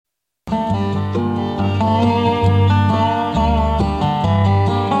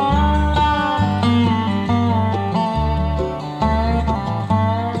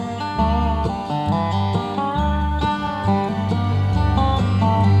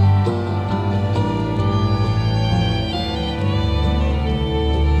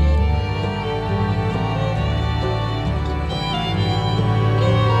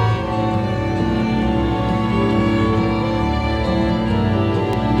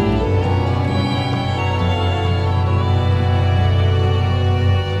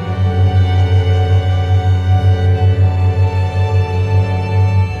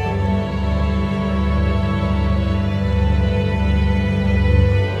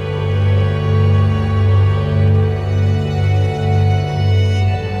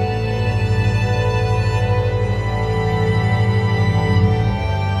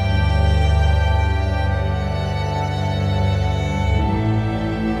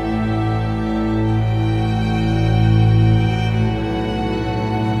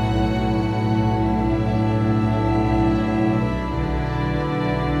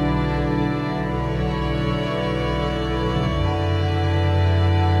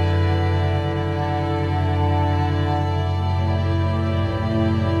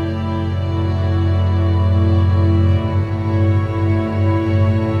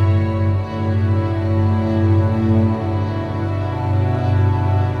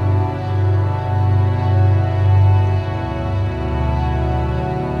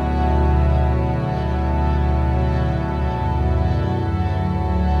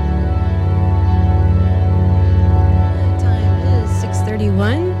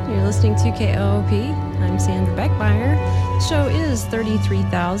everyone. You're listening to KOOP. I'm Sandra Beckmeyer. The show is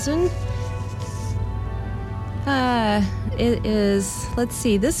 33,000. It is, let's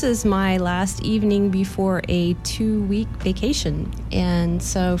see, this is my last evening before a 2-week vacation. And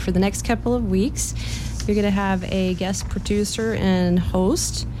so for the next couple of weeks, you're going to have a guest producer and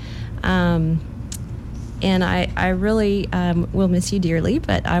host. And I really will miss you dearly,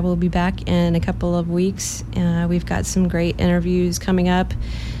 but I will be back in a couple of weeks. We've got some great interviews coming up.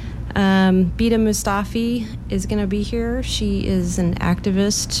 Bida Mustafi is going to be here. She is an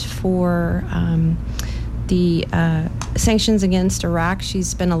activist for the sanctions against Iraq. She's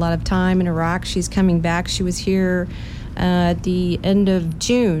spent a lot of time in Iraq. She's coming back. She was here at the end of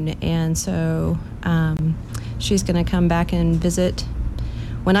June, and so she's going to come back and visit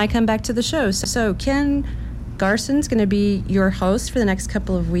when I come back to the show. So Ken Garson's going to be your host for the next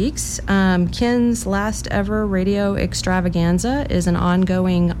couple of weeks. Ken's last ever radio extravaganza is an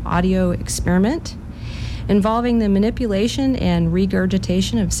ongoing audio experiment involving the manipulation and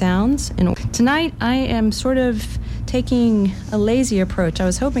regurgitation of sounds. And tonight I am sort of taking a lazy approach. I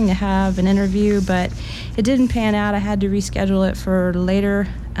was hoping to have an interview, but it didn't pan out. I had to reschedule it for later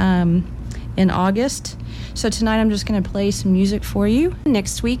in August. So tonight I'm just going to play some music for you.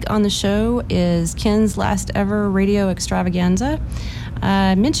 Next week on the show is Ken's last ever radio extravaganza.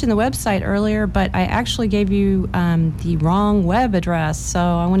 I mentioned the website earlier, but I actually gave you the wrong web address, so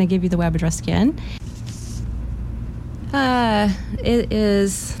I want to give you the web address again. It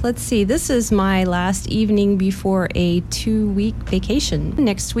is, let's see, this is my last evening before a 2-week vacation.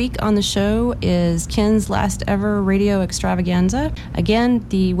 Next week on the show is Ken's last ever radio extravaganza. Again,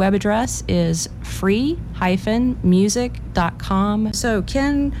 the web address is free-music.com. So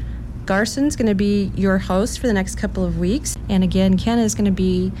Ken Garson's going to be your host for the next couple of weeks. And again, Ken is going to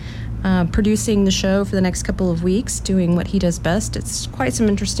be producing the show for the next couple of weeks, doing what he does best. It's quite some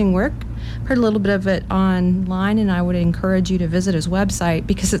interesting work. Heard a little bit of it online, and I would encourage you to visit his website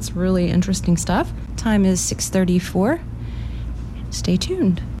because it's really interesting stuff. Time is 6:34. Stay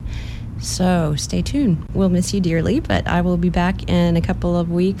tuned. So stay tuned. We'll miss you dearly, but I will be back in a couple of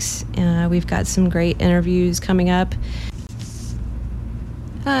weeks. We've got some great interviews coming up.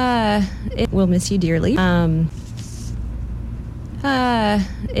 We'll miss you dearly.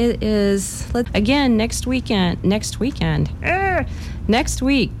 It is, again, next week,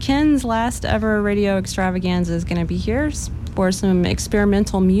 Ken's last ever radio extravaganza is going to be here for some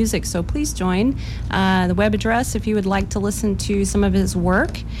experimental music, so please join. The web address, if you would like to listen to some of his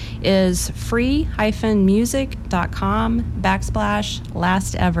work, is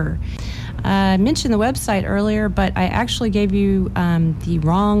free-music.com/last ever. I mentioned the website earlier, but I actually gave you the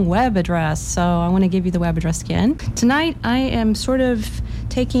wrong web address, so I want to give you the web address again. Tonight, I am sort of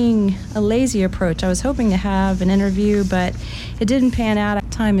taking a lazy approach. I was hoping to have an interview, but it didn't pan out.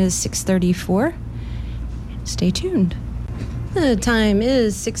 Time is 6:34. Stay tuned. The time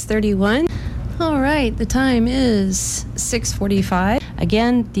is 6:31. All right, the time is 6:45.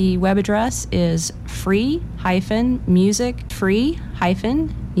 Again, the web address is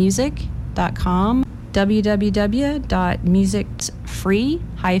free-music.com,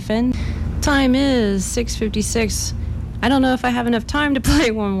 www.musicfree- Time is 6:56. I don't know if I have enough time to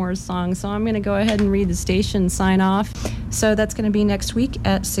play one more song, so I'm going to go ahead and read the station sign off. So that's going to be next week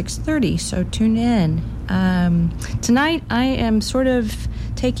at 6:30, so tune in. Tonight I am sort of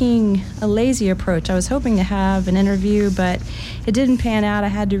taking a lazy approach. I was hoping to have an interview, but it didn't pan out. I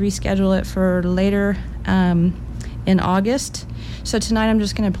had to reschedule it for later in August. So tonight I'm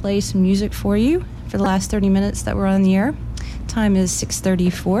just going to play some music for you for the last 30 minutes that we're on the air. Time is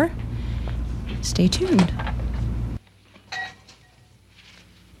 6:34. Stay tuned.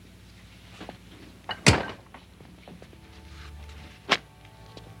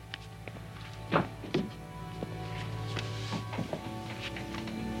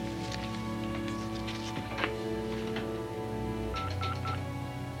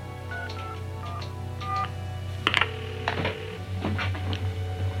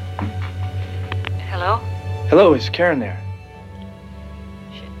 Hello, is Karen there?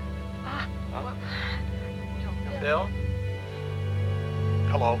 Bill?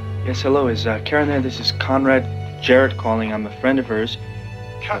 Hello? Yes, hello, is Karen there? This is Conrad Jarrett calling. I'm a friend of hers.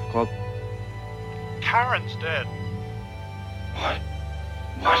 Called... Karen's dead. What?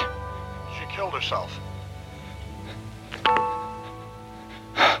 What? She killed herself.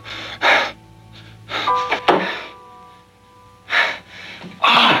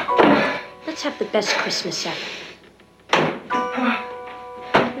 Let's have the best Christmas ever.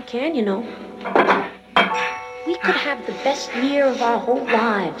 We can, you know. We could have the best year of our whole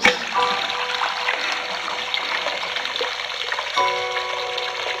lives.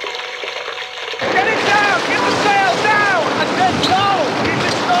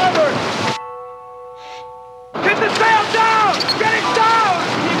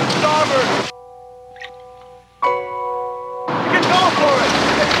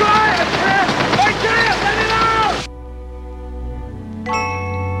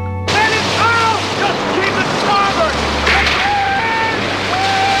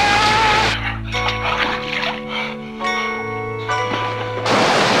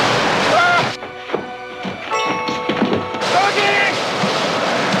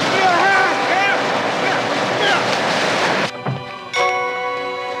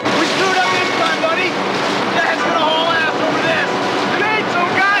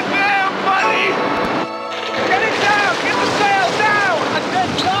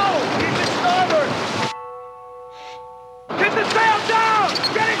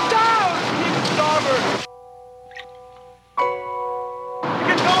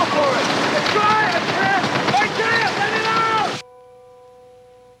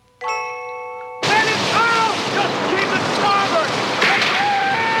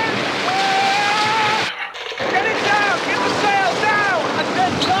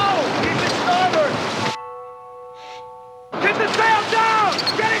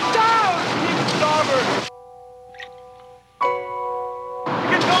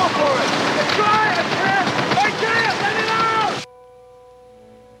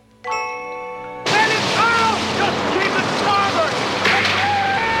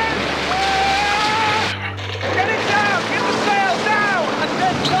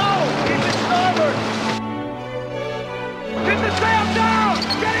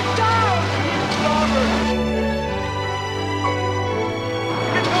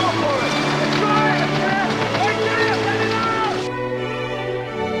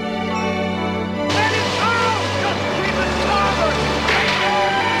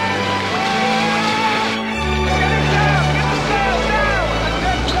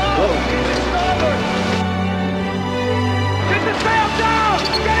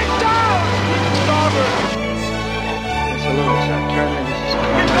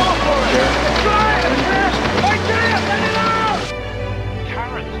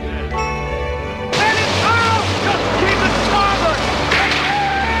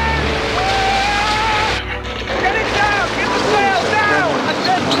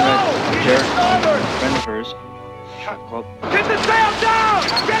 called. Get the sail down!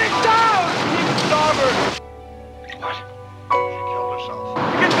 Get it down! Keep it starboard! What? She killed herself.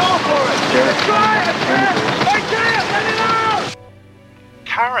 You can go for it! Jared, Try I'm it, a friend of man! hers. I can't! Let it out!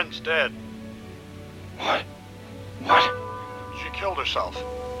 Karen's dead. What? What? She killed herself. Let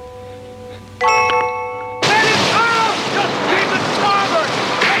it out! Just keep it starboard!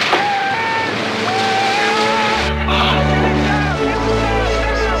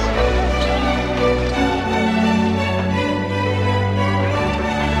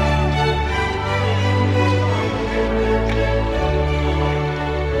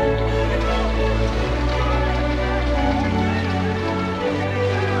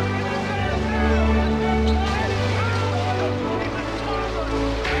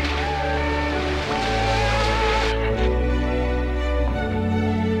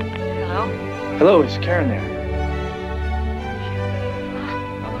 Hello, is Karen there?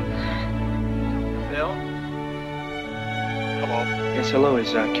 Bill? Hello. Yes, hello, is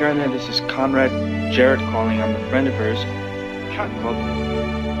Karen there? This is Conrad Jarrett calling. I'm a friend of hers. Called.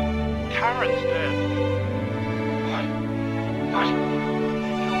 Karen's dead. What? What?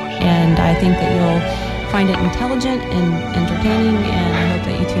 And I think that you'll find it intelligent and entertaining, and I hope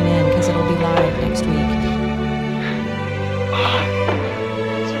that you tune in because it'll be live next week.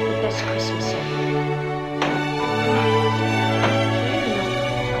 Let's have the best Christmas ever.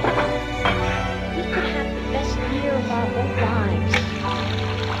 We could have the best year of our whole lives.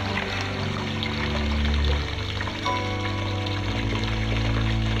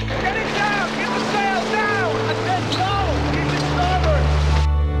 Get it down! Get the sail down! I said go! Keep it starboard!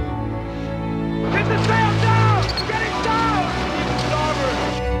 Get the sail down! Get it down! Keep it starboard!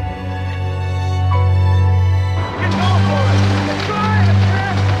 Get go for it! Try it,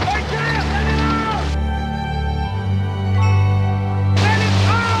 man! I can't! Let it out! Let it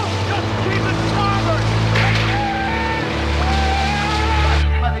out! Just keep it starboard!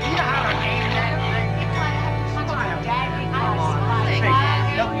 Mother, do you know how to aim that thing?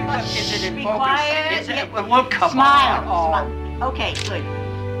 Is it in focus? Is it? Well, come Smile. on. Okay, good.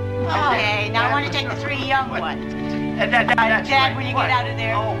 Okay, now I want to take the three young ones. Dad, when you get out of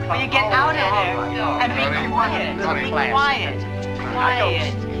there, when you get out of there, and be quiet, be quiet,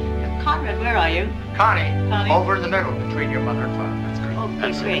 quiet. Conrad, where are you? Connie, Connie. over in the middle between your mother and father. That's great. Okay,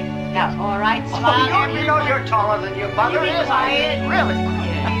 That's great. it. Now, all right, smile. You know you're taller than your mother You be is. quiet. Really?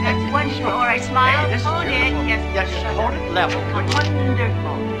 Yeah, that's wonderful. All right, smile. Hey, this is Hold it. beautiful. Yes, Yeah, just hold it level.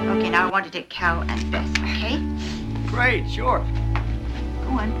 Wonderful. Okay, now I want to take Cal and Beth, okay? Great, sure.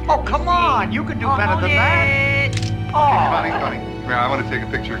 Go on. Oh, come on. You can do better than that. Connie, Oh. Connie. I want to take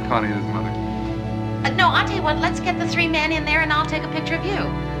a picture of Connie and his mother. No, I'll tell you what, let's get the three men in there and I'll take a picture of you.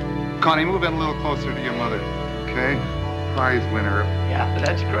 Connie, move in a little closer to your mother, okay? Prize winner, Yeah,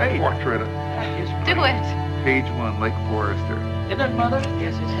 that's great. portrait, That is Do great. it. page 1, Lake Forester. Isn't it, Mother?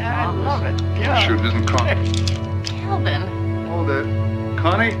 Yes, it's I love it. Yeah. Sure it isn't Connie. Calvin. Hold it.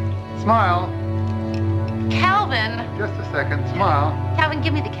 Connie, smile. Calvin. Just a second, smile. Calvin,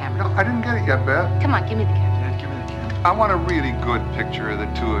 give me the No, camera. I didn't get it yet, Beth. Come on, give me the camera. I want a really good picture of the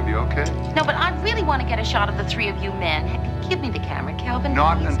two of you, okay? No, but I really want to get a shot of the three of you men. Give me the camera, Calvin.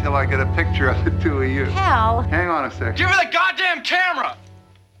 Not please. until I get a picture of the two of you. Cal. Hang on a second. Give her the goddamn camera!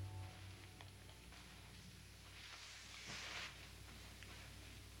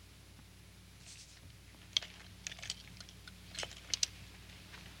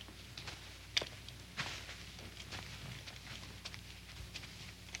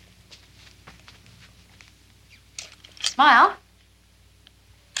 Smile.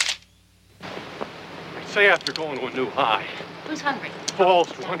 Say after going to a new high, Who's hungry? falls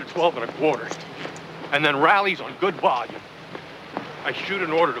to 112 and a quarter, and then rallies on good volume, I shoot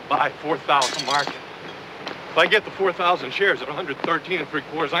an order to buy 4,000 market. If I get the 4,000 shares at 113 and three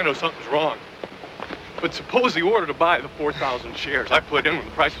quarters, I know something's wrong. But suppose the order to buy the 4,000 shares I put in when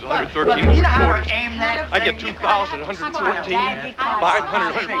the price was 113 You and know three how quarters. to aim that I get thing? 2,000, 114,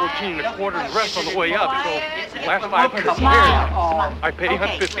 500, 114 and a quarter, and the rest on the way up. So last 500 shares, I pay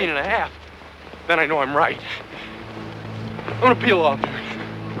 115 and a half. Then I know I'm right. I'm gonna peel off here.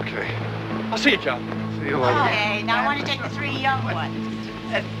 Okay. I'll see you, Cal. See you later. Okay, now I want to take the three young ones.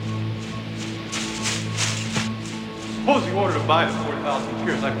 Suppose the order to buy the 4,000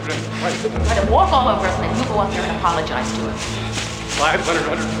 shares I put in the price. Let him walk all over us and then you go up there and apologize to him. 500,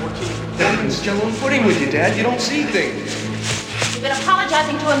 114. Devon's still on footing with you, Dad. You don't see things. You've been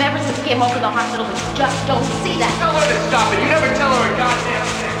apologizing to him ever since he came over to the hospital, but you just don't see that. Tell her to stop it. You never tell her a goddamn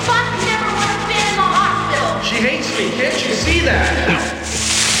thing. But never would have been in the hospital. She hates me. Can't you see that?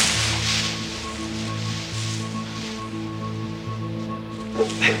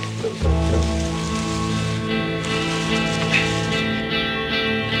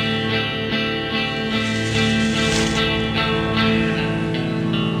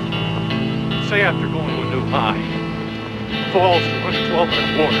 Say after going to a new high, falls to 112 and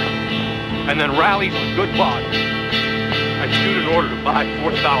a quarter, and then rallies on good volume, I shoot an order to buy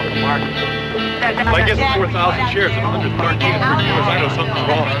 4,000 market. If I get the 4,000 shares at 113 and 3 quarters, I know something's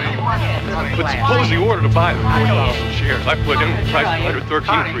wrong. But suppose the order to buy the 4,000 shares I put in the price of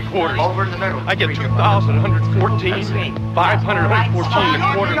 113 and 3 quarters. I get 2,114, 500, 114 and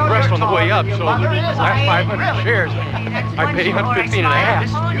a quarter, and the rest on the way up. So the last 500 shares, I pay 115 and a half.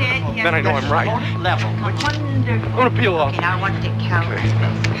 Then I know I'm right. I'm gonna peel off. I want to count. Okay.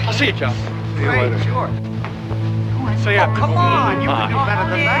 I'll see you, John. See you later. Sure. Say after Come on, you can do better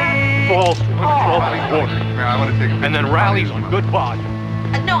than that. falls to 112 and a quarter, Yeah, I want to take a picture. and then rallies on good volume.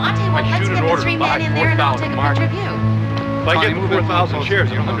 No, I'll tell you what, I let's shoot get an the order three to buy men in there and I'll take a 4,000 picture of you. If I get the 4,000 shares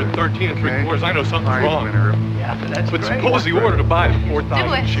at 113 and 3 quarters, I know something's wrong. Yeah, that's But great. suppose the order to buy the Do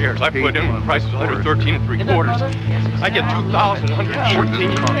 4,000 it. shares I put in when the price is 113 and 3 quarters. I get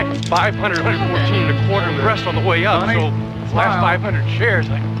 2,114, 500, 114 and a quarter, and the rest on the way up. So last 500 shares,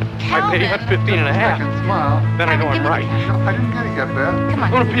 I pay 115 and a half. Smile. Then I know I'm right. I didn't get it yet, Beth. Come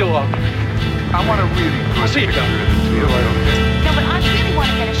I'm on. gonna peel off. I want to really I'll see you, John. See you later. No, but I really want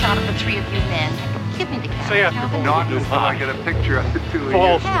to get a shot of the three of you men. Give me the camera. Say after Calvin. going Not to a new until I high, get a picture of the two of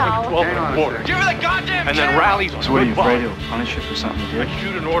falls you. to 112 and a quarter, Give me the goddamn and then rallies on So what are you good afraid volume. he'll punish you for something you I did?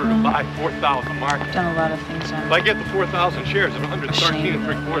 shoot an order to buy 4,000 market. Done a lot of things on If I get the 4,000 shares at 113 and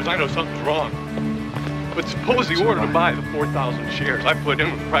 3 quarters, I know something's wrong. But suppose the order to buy the 4,000 shares I put in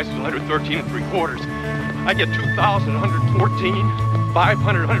when the price is 113 and 3 quarters. I get 2,114,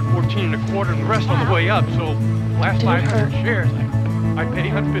 500, 114 and a quarter, and the rest on the way up. So last 500 shares, I pay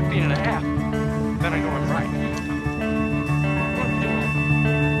 115 and a half. Then I know I'm right.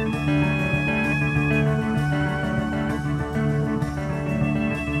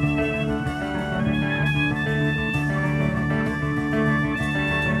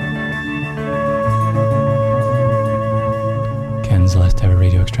 Ken's last ever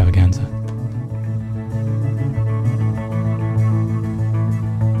radio extravaganza.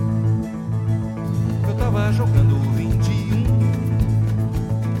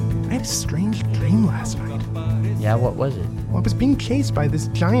 I had a strange dream last night. Yeah, what was it? Well, I was being chased by this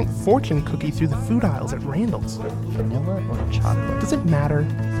giant fortune cookie through the food aisles at Randall's. Vanilla or chocolate? Does it matter?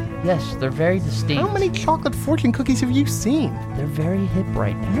 Yes, they're very distinct. How many chocolate fortune cookies have you seen? They're very hip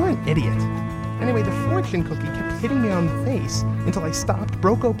right now. You're an idiot. Anyway, the fortune cookie kept hitting me on the face until I stopped,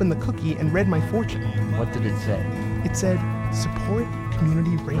 broke open the cookie, and read my fortune. What did it say? It said, support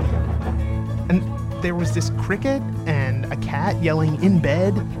community radio. And there was this cricket and a cat yelling, in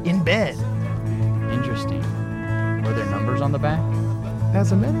bed, in bed. Interesting. Were there numbers on the back?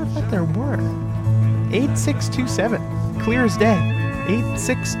 As a matter of fact, there were. 8627. Clear as day.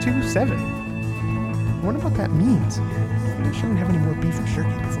 8627. I wonder what that means. I shouldn't have any more beef and jerky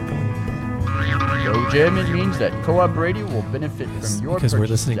before going to bed. Go Jim, it means that Co-op Radio will benefit from your Because we're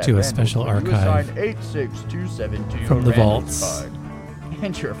listening to a special archive from the vaults.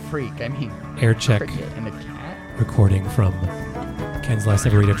 And you're a freak. I mean, Air check cricket and a cat. recording from Ken's last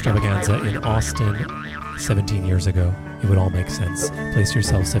ever radio extravaganza in Austin 17 years ago. It would all make sense. Place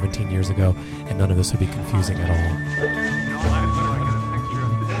yourself 17 years ago, and none of this would be confusing at all.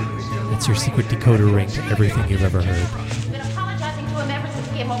 It's your secret decoder ring to everything you've ever heard. I've been apologizing to him ever since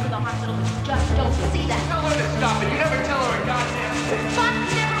he came over to the hospital, but you just don't see that. Tell her to stop it. You never tell her a goddamn thing. But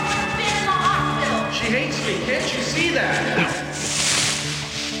he never would have been in the hospital. She hates me. Can't you see that?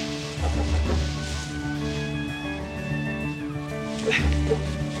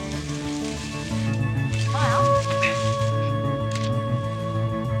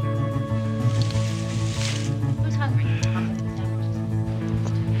 Who's hungry?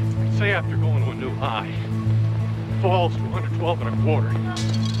 Say after going to a new high, falls to 112 and a quarter,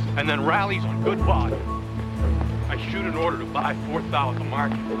 and then rallies on good volume. I shoot an order to buy 4,000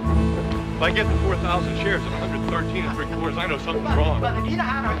 market. If I get the 4,000 shares at 113 and 3 quarters, I know something's wrong. But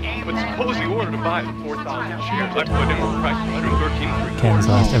suppose the order to buy the 4,000 shares I put in with the price of 113 and 3 Ken's quarters.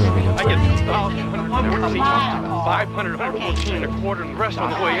 last ever radio I get extravaganza. 2,114, 500, 114 and a quarter, and the rest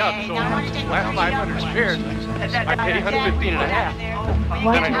on the way up. So last 500 shares, I pay 115 and a half.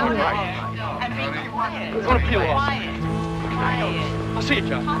 Then I know I'm right. I'm gonna peel off. I'll see you,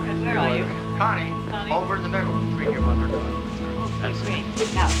 John. Where are you? Connie, over in the middle. Treat your mother. That's it.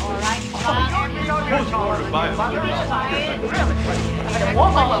 Now, all right. Who's the order to buy it?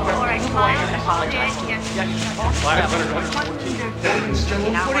 Walk all over. All right, apologize. 500, 114.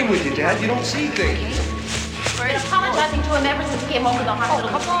 Still footing with you, Dad. You don't see things. been apologizing to him ever since he came over to the hospital.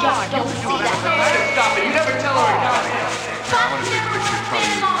 Oh, come on. Just don't see that. Stop it. You never tell her I got it. But never was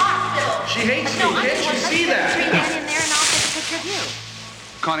in the hospital. She hates me. No, Can't you see that? Three men in there and I'll take a picture of you.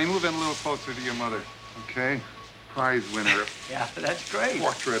 Connie, move in a little closer to your mother, okay? Prize winner. Yeah, that's great.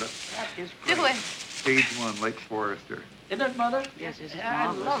 Portrait. That is great. Do it. Page 1, Lake Forester. Isn't it, Mother? Yes, it's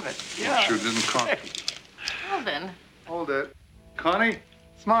I love it. Yeah. Sure didn't cost you. Calvin. Hold it. Connie,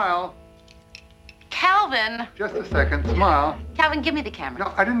 smile. Calvin. Just a second. Smile. Calvin, give me the camera.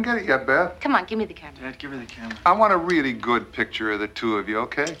 No, I didn't get it yet, Beth. Come on, give me the camera. Dad, give her the camera. I want a really good picture of the two of you,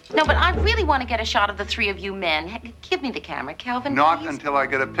 okay? No, but I really want to get a shot of the three of you men. Give me the camera, Calvin. Not please. until I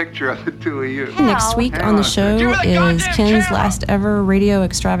get a picture of the two of you. Next week on the show is Ken's last ever radio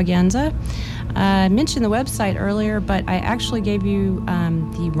extravaganza. I mentioned the website earlier, but I actually gave you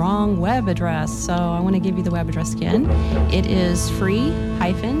the wrong web address, so I want to give you the web address again. It is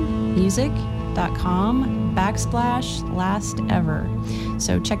free-music.com/last ever.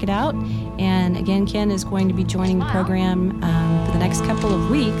 So check it out. And again, Ken is going to be joining the program for the next couple of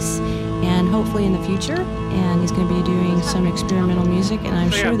weeks and hopefully in the future. And he's going to be doing some experimental music, and I'm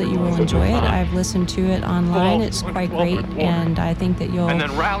sure that you will enjoy it. I've listened to it online. It's quite great, and I think that you'll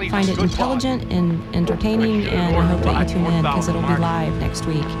find it intelligent and entertaining, and I hope that you tune in because it'll be live next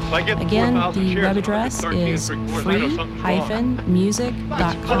week. Again, the web address is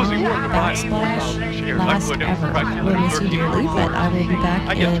free-music.com/last-ever. We'll miss you dearly, but I will be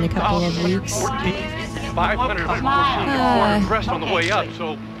back in a couple of weeks. 514 rest on the way up,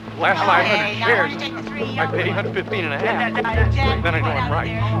 so last 500 shares, I pay 115 and a half. Then I know I'm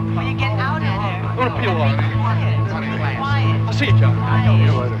right. When you get out of there. I'm gonna peel off. Quiet. I'll see you, John. See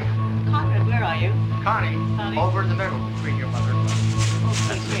you later. Conrad, where are you? Connie, over in the middle between your mother and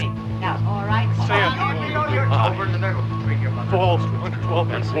father. Okay, great. Now, all right. Over in the middle between your mother. Falls to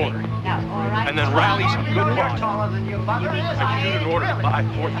 112 and a quarter. Now, all right. And then rallies on good You're volume. taller than your mother is. I shoot an order to buy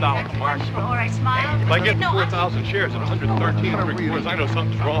 4,000 marks. All right, smile. If I get 4,000 shares at 113 and 3/4, I know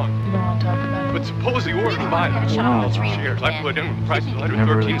something's wrong. But suppose the order to buy 4,000 shares, I put in with the price of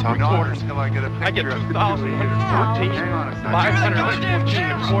 113 and 3/4. Until I get a picture I get of the 2,114, Hang on a second. 514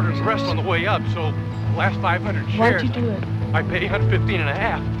 and a quarter, and the rest on the way up. So last 500 shares, I pay 115 and a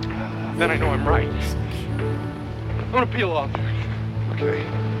half. Then I know I'm right. I'm gonna peel off. Okay.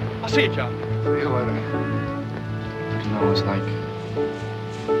 I'll see you, John. See you later. You know, it's like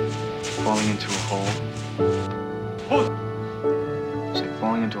falling into a hole. It's like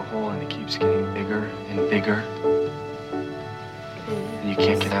falling into a hole and it keeps getting bigger and bigger. And you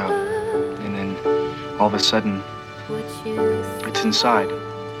can't get out. And then all of a sudden, it's inside.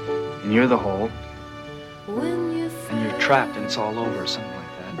 And you're the hole. And you're trapped and it's all over, something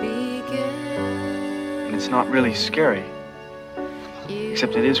like that. And it's not really scary.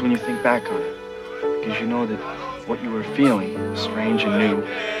 Except it is when you think back on it. Because you know that what you were feeling was strange and new.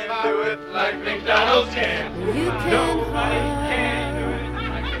 Like McDonald's can. Nobody can do it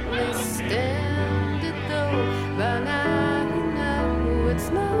like McDonald's. Stand it though, but now you know it's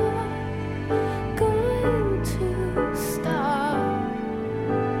not going to stop.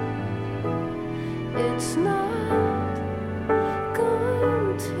 It's not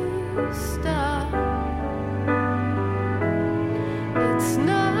going to stop. It's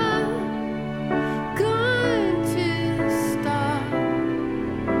not going to stop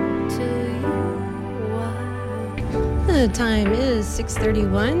till you watch. The time is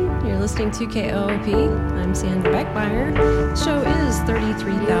 6:31. You're listening to KOOP. I'm Sandra Beckmeyer. The show is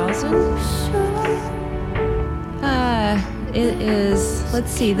 33,000. It is,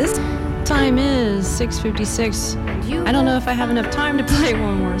 let's see, this time is 6:56. I don't know if I have enough time to play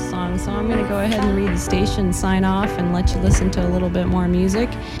one more song, so I'm going to go ahead and read the station, sign off, and let you listen to a little bit more music.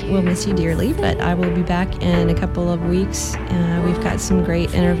 We'll miss you dearly, but I will be back in a couple of weeks. We've got some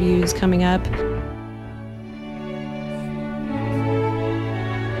great interviews coming up.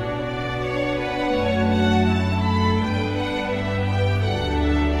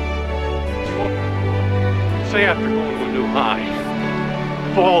 Say after going to a new high,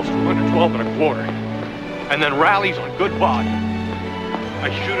 falls to 112 and a quarter, and then rallies on good volume. I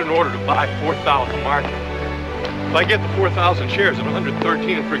shoot an order to buy 4,000 market. If I get the 4,000 shares at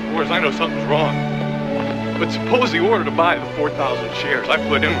 113 and 3/4, I know something's wrong. But suppose the order to buy the 4,000 shares, I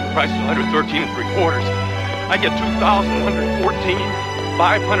put in with the price of 113 and 3/4. I get 2,114,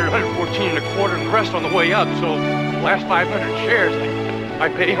 500, 114 and a quarter, and the rest on the way up. So last 500 shares, I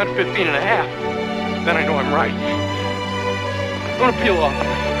pay 115 and a half. Then I know I'm right. I'm gonna peel off. Okay.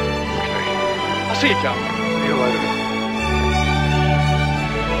 I'll see you, John. See you later.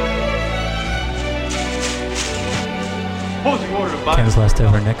 Suppose the order to buy Ken's last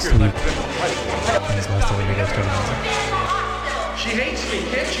ever next Here's week. that. Ken's Last Ever Radio Extravaganza. She hates me.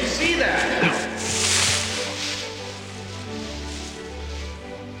 Can't you see that?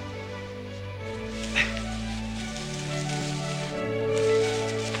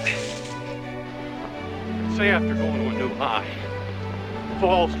 Say after going to a new high,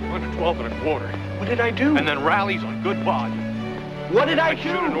 falls to 112 1/4. What did I do? And then rallies on good volume. What did I do?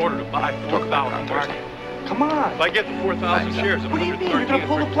 shoot an order to buy 4,000 market. Come on. If I get the 4,000 shares at 113 What do you mean? You're gonna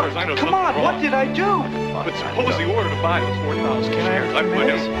pull the plug? I know Come on. something What wrong. did I do? But suppose the order to buy those 4,000 shares, I put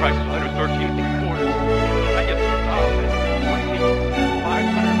in the price of 113 3/4. I get 2,000.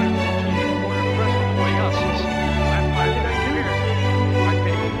 514 1/4 the rest of the way up. That's why did I do? I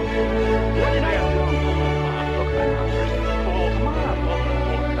paid. What did I do?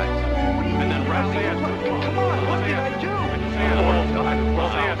 And then rally after. Come on. What did I do?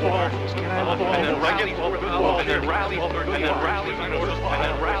 And then rally 4,000. And then rally 13. And then rally on orders. And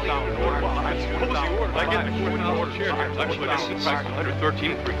then rally on orders. Suppose the order. I get the 4,000 shares. I put in the price of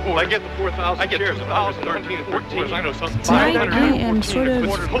 113 3/4. I get the 4,000 shares at 113 3/4. I know something. Tonight I am sort of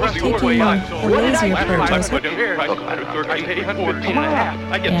taking a lazy approach, and I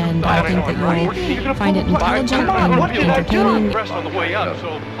think that you'll find it intelligent and entertaining. Rest on the way up,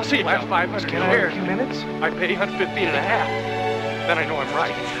 so I'll see you last 500 shares. I pay 115 1/2. Then I know I'm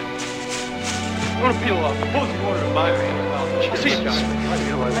right. I'm gonna peel off. Suppose you order to buy me. I'll see you guys.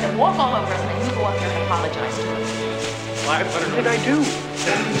 Let him walk all over him, and you go up there and apologize to him. 500. What did I do? I'm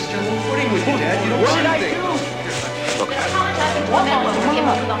still footing with you, Dad. You don't What see did I anything. do? Apologizing to him and take him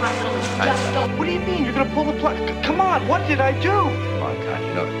up to the hospital. Just don't. What do you mean? You're gonna pull the plug? Come on. What did I do? Come on, God,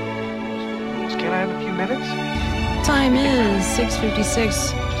 you know. Can I have a few minutes? Time is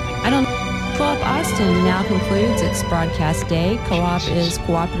 6:56. I don't. Co-op Austin now concludes its broadcast day. Co-op is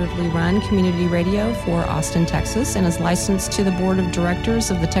cooperatively run community radio for Austin, Texas, and is licensed to the Board of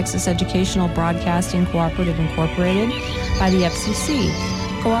Directors of the Texas Educational Broadcasting Cooperative Incorporated by the FCC.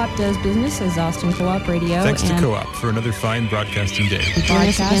 Co-op does business as Austin Co-op Radio. Thanks to and Co-op for another fine broadcasting day. Join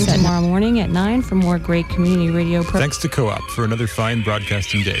us again tomorrow morning at 9 for more great community radio Thanks to Co-op for another fine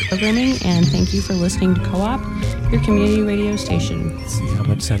broadcasting day. programming, and thank you for listening to Co-op, your community radio station. See how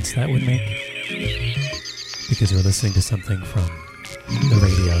much sense that would make? Because you're listening to something from the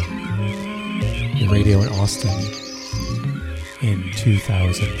radio. The radio in Austin in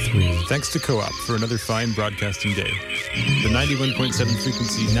 2003. Thanks to Co-op for another fine broadcasting day. The 91.7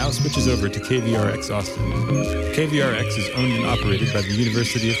 frequency now switches over to KVRX Austin. KVRX is owned and operated by the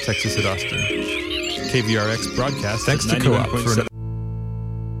University of Texas at Austin. KVRX broadcasts Thanks to Co-op for another.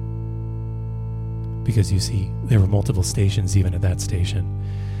 Because you see, there were multiple stations even at that station.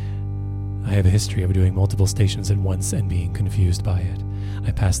 I have a history of doing multiple stations at once and being confused by it.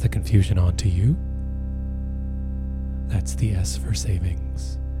 I pass the confusion on to you. That's the S for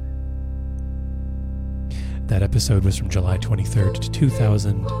savings. That episode was from July 23rd to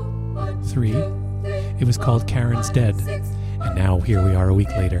 2003. It was called Karen's Dead. And now here we are a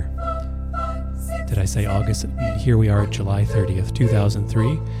week later. Did I say August? Here we are at July 30th,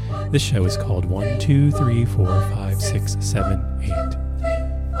 2003. This show is called 1, 2, 3, 4, 5, 6, 7, 8.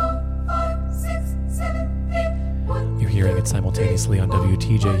 You're hearing it simultaneously on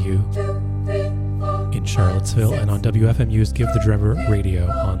WTJU in Charlottesville and on WFMU's Give the Drummer Radio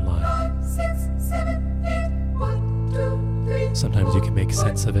online. Sometimes you can make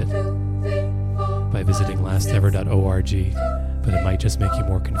sense of it by visiting lastever.org, but it might just make you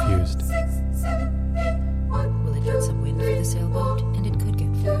more confused. Will it get some wind for the sailboat? And it could get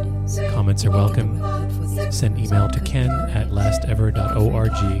Fridays. Comments are welcome. Send email to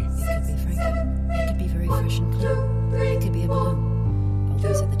ken@lastever.org. It could be very fresh and clean. It could be a balloon. Oh,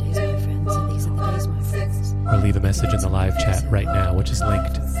 these are the days, my friends, and these are the days, my friends. Or leave a message in the live chat right now, which is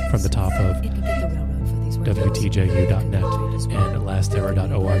linked from the top of WTJU.net and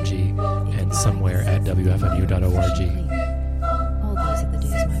lastever.org and somewhere at WFMU.org. All these are the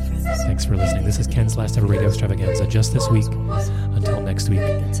days, my friends. Thanks for listening. This is Ken's Last Ever Radio Extravaganza just this week. Until next week.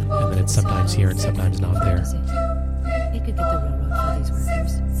 And then it's sometimes here and sometimes not there. It could get the railroad for these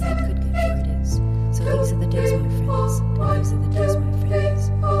workers, and it could get Fridays. So these are the days, my friends, and these are the days, my friends.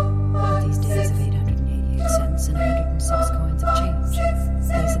 And these days of 888 cents and 106 coins of change.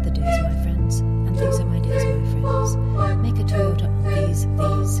 These are the days, my friends, and these are my days, my friends. Make a Toyota on these. 1,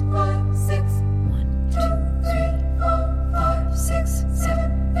 2, 3, 5, 6,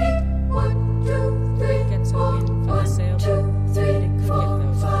 7, 8. 1, 2, 3, get some wind for the sailboat. 1, 2, 3,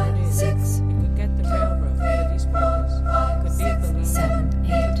 4, 5, 6. It could get the railroad for these workers. It could be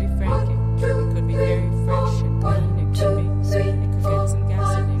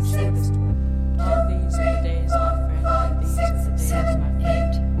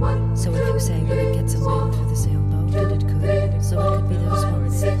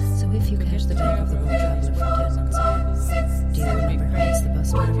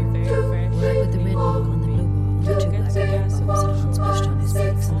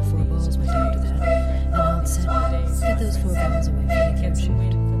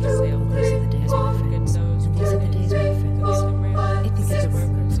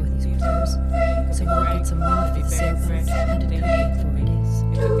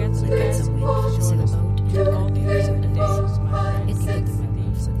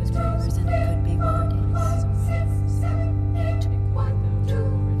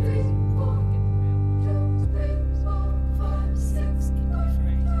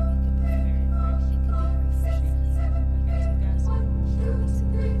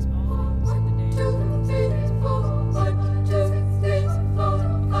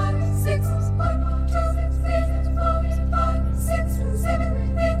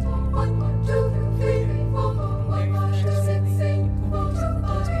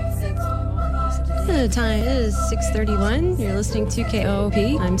The time is 6:31. You're listening to KOP.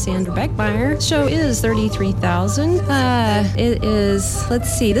 I'm Sandra Beckmeyer. The show is 33,000. It is,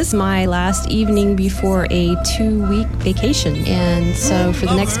 let's see, this is my last evening before a 2-week vacation. And so for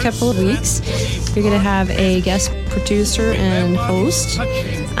the next couple of weeks, you're going to have a guest producer and host.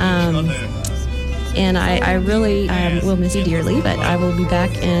 And I really will miss you dearly, but I will be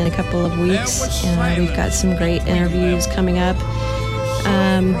back in a couple of weeks. We've got some great interviews coming up.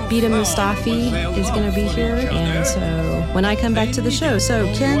 Bida Mustafi is going to be here, and so when I come back to the show,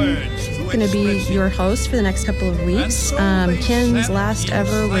 so Ken is going to be your host for the next couple of weeks. Ken's last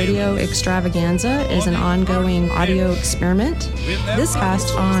ever radio extravaganza is an ongoing audio experiment. This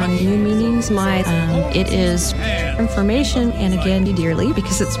cast on New Meanings, it is information, and again, dearly,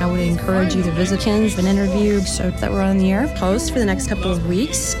 because I would encourage you to visit Ken's an interview so that we're on the air. Host for the next couple of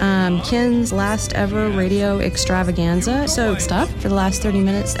weeks. Ken's last ever radio extravaganza. So stuff for the last 30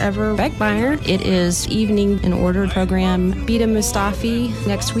 minutes ever. Beckmeyer. It is evening in order program. Bida Mustafi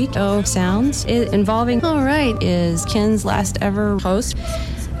next week. Oh, sounds. Involving, all right, is Ken's last ever host.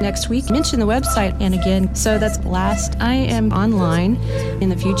 Next week, mention the website, and again, so that's last. I am online in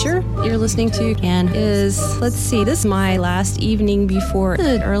the future. You're listening to, and let's see, this is my last evening before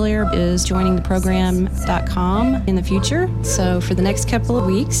earlier is joining the program.com in the future. So for the next couple of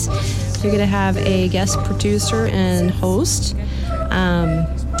weeks, you're going to have a guest producer and host.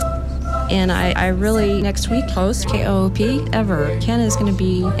 And I really, next week, host KOP ever. Ken is going to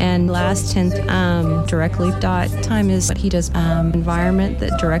be, and last 10th directly. Time is what he does, environment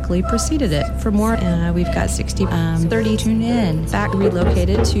that directly preceded it. For more, we've got 30 tune in. Back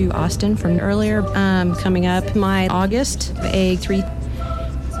relocated to Austin from earlier. Coming up, my August,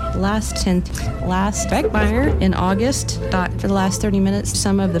 last Beckmeyer in August. For the last 30 minutes,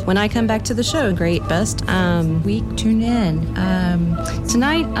 some of the when I come back to the show, great best week tune in.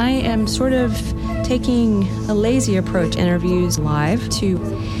 Tonight I am sort of taking a lazy approach interviews live to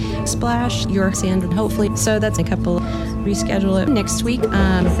splash your sand, and hopefully so that's a couple reschedule it next week.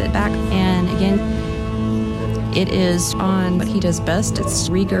 Back and again. It is on what he does best. It's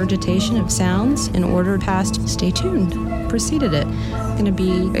regurgitation of sounds in order past. Stay tuned. Preceded it. Going to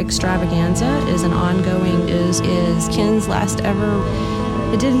be extravaganza is an ongoing is Ken's last ever.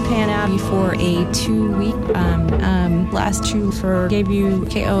 It didn't pan out before a 2-week last two for gave you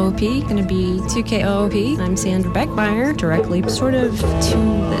KOP. Going to be to KOP. I'm Sandra Beckmeyer. Directly sort of to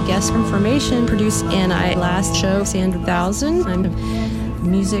the guest information produced and I last show Sandra 1000. I'm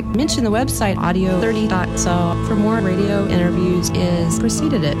music. Mention the website audio30. So for more radio interviews is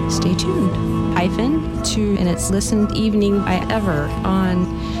preceded it. Stay tuned. And it's listened evening by ever on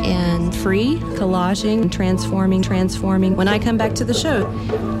and free collaging and transforming. When I come back to the show,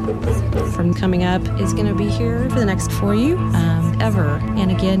 from coming up is going to be here for the next for you ever.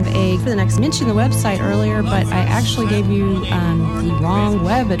 And again, for the next mention the website earlier, but I actually gave you the wrong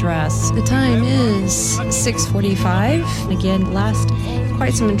web address. The time is 6:45. Again,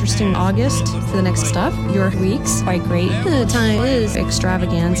 quite some interesting August for the next stuff. Your weeks, quite great. The time is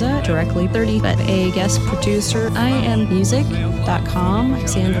extravaganza, directly 30, but a guest producer. I am music.com.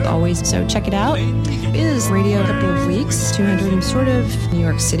 Sandra always, so check it out. Is radio a couple of weeks, 200 sort of New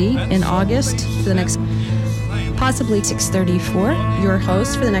York City in August for the next possibly 6:34. Your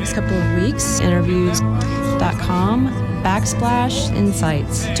host for the next couple of weeks, interviews.com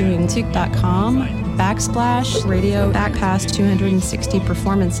 /insights, doing tick.com /radio back past 260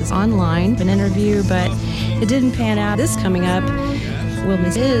 performances online. An interview, but it didn't pan out. This coming up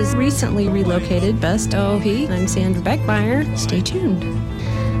is recently relocated. Best OP. I'm Sandra Beckmeyer. Stay tuned.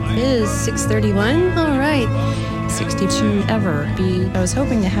 It is 6:31. All right. 62 ever. I was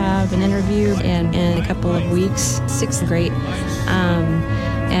hoping to have an interview in a couple of weeks. 6 great.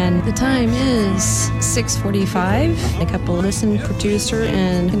 And the time is 6:45. A couple listen producer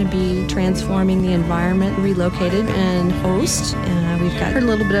and going to be transforming the environment, relocated and host. We've got a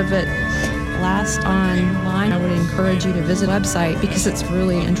little bit of it last online. I would encourage you to visit the website because it's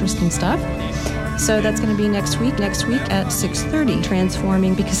really interesting stuff. So that's going to be next week at 6:30,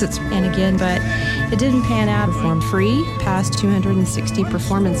 transforming because but it didn't pan out. Perform free, past 260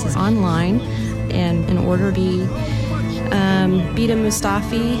 performances online, and in order to be Bida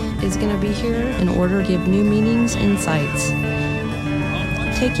Mustafi is going to be here in order to give new meanings, insights.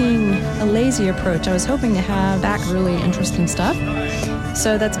 Taking a lazy approach, I was hoping to have back really interesting stuff.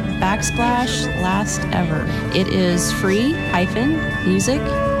 So that's last ever. It is free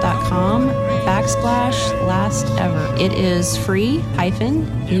music.com last ever. It is free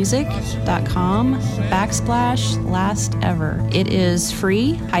music.com last ever. It is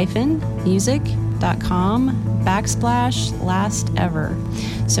free music.com facebook.com/last ever.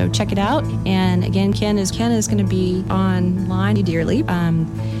 So check it out. And again, Ken is going to be online dearly.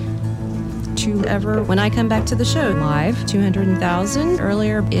 To ever when I come back to the show live, 200,000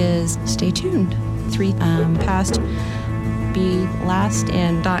 earlier is stay tuned. 3 past be last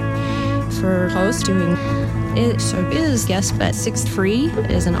and for host doing it. So is guest but 6 free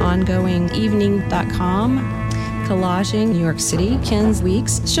is an ongoing evening.com collaging New York City. Ken's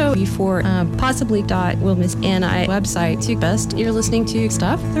week's show before possibly will miss and I website to best you're listening to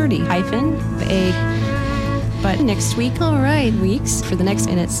stuff 30-a. But next week, all right, weeks for the next,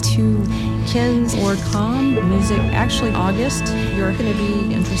 and it's to Ken's or Com music. Actually, August, you're going to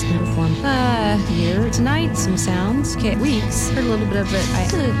be interested in perform here tonight. Some sounds. Okay, weeks. Heard a little bit of it. I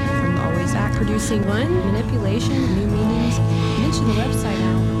from always act producing one manipulation, new meanings. Mention the website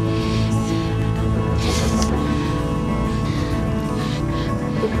now.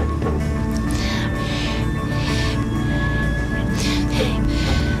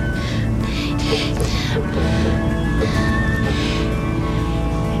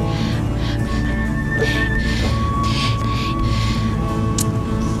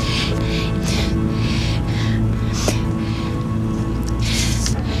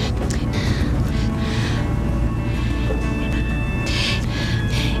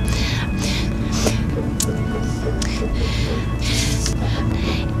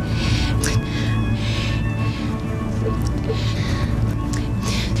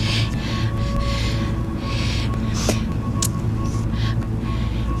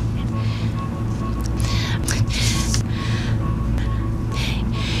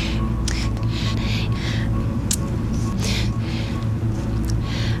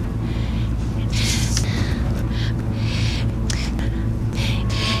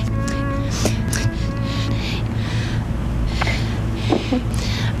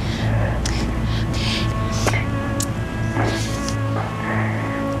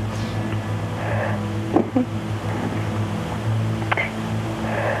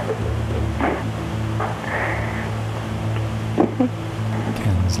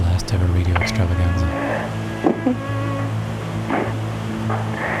 Ken's last ever radio extravaganza.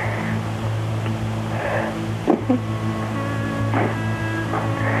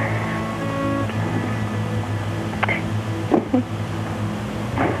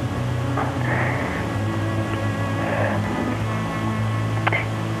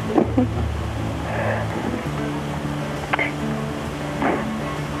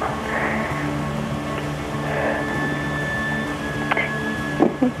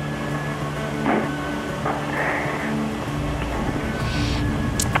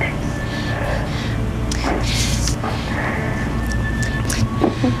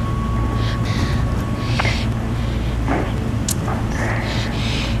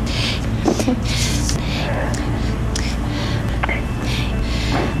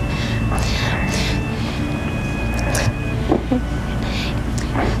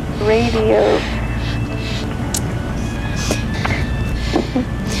 Radio.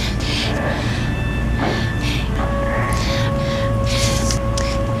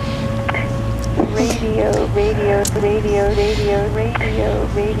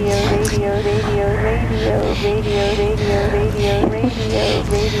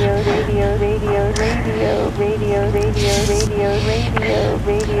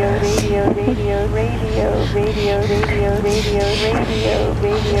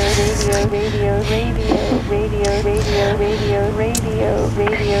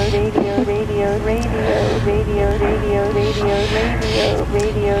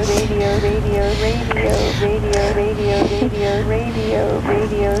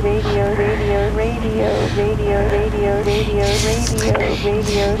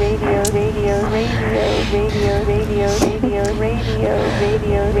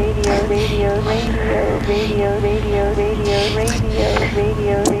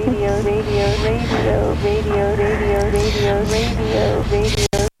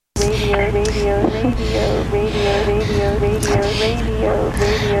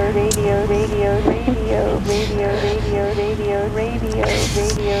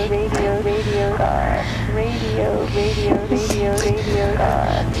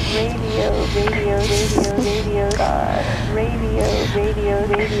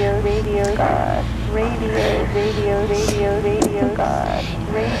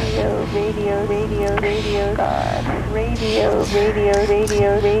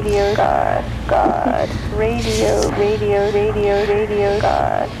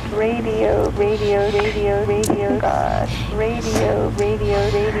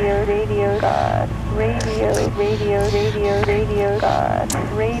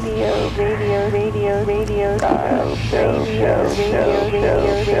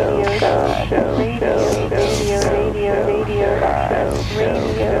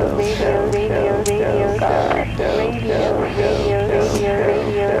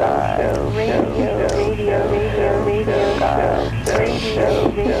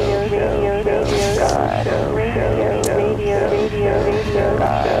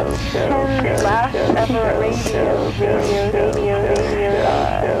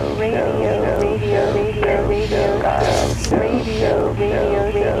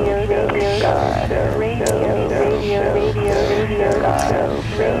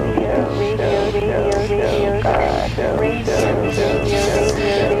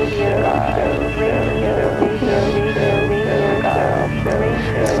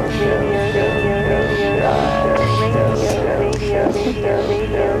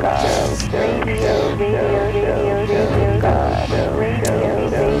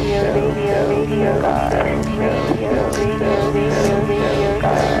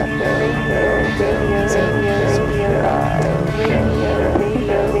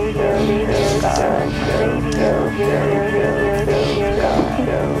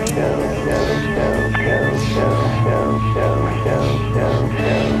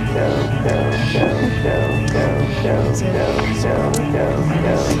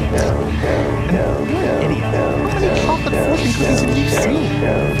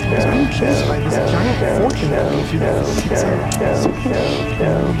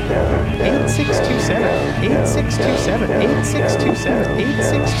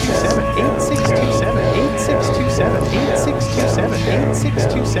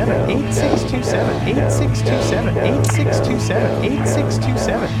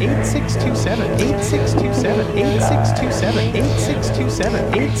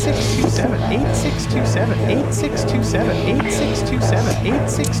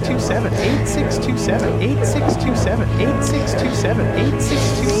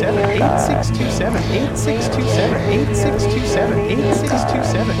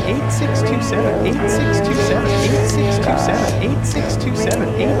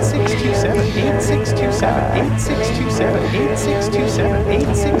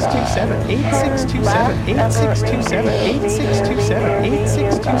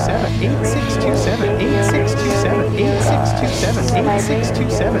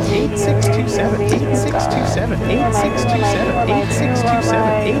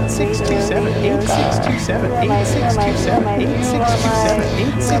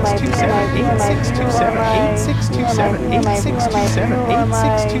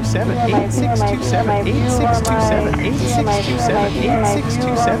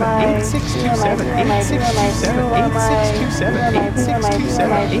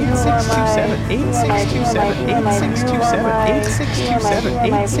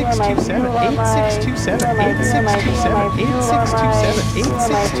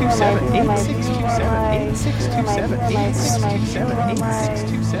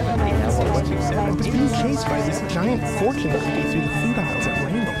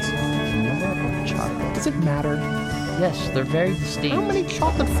 Yes, they're very distinct. How many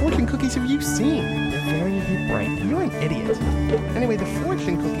chocolate fortune cookies have you seen? They're very bright. You're an idiot. Anyway, the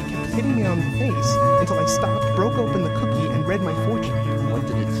fortune cookie kept hitting me on the face until I stopped, broke open the cookie, and read my fortune. What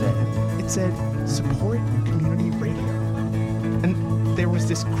did it say? It said, support community radio. And there was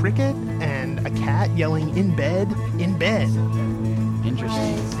this cricket and a cat yelling, in bed, in bed.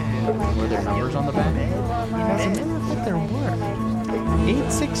 Interesting. Were there numbers on the back? As a matter of fact, there were.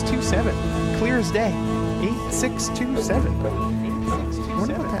 8627, clear as day. 8627. I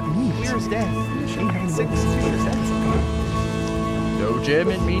wonder what that means. Clear as day. 8627. No, Jim,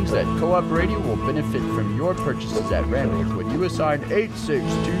 it means that Co-op Radio will benefit from your purchases at Randall's when you assign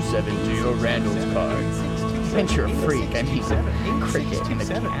 8627 to your Randall's card. Since you're a freak, I mean, cricket and a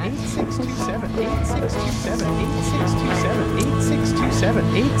cat. 8627, 8627,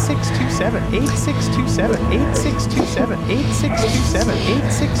 8627, 8627, 8627, 8627, 8627,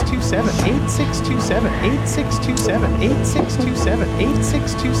 8627, 8627, 8627, 8627, 8627,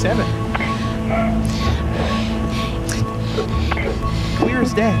 8627. Clear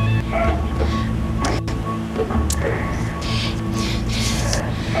as day.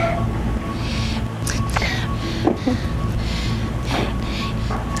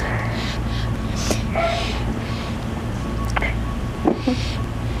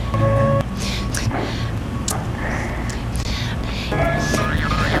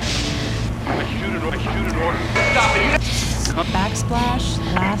 Backsplash,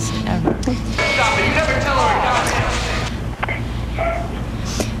 last ever. Stop it, you never tell her.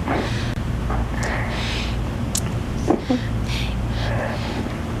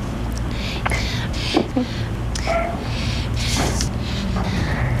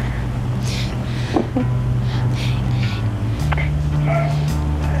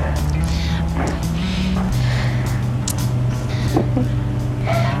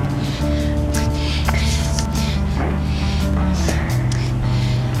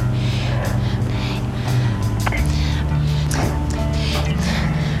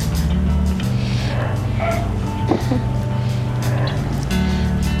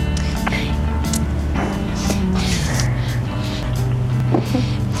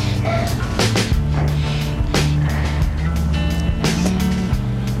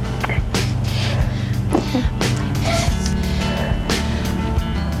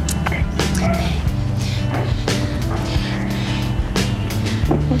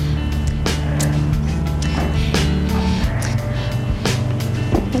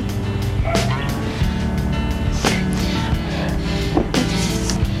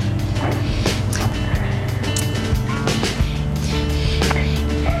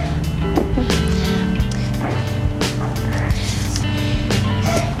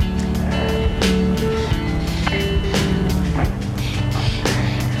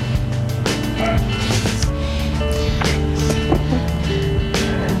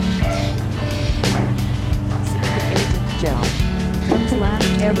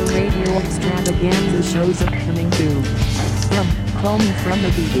 Extravaganza shows upcoming too. From Call Me From the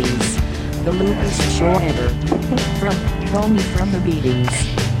Beatings, the loopiest show ever. From Call Me From the Beatings,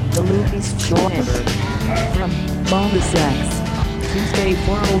 the loopiest show ever. From Bomba Sex, Tuesday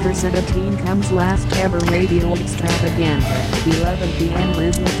 4/17 comes last ever radio extravaganza, 11 p.m.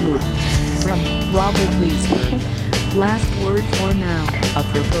 Lisbon Loop. From Robert Leesburg, last word for now, a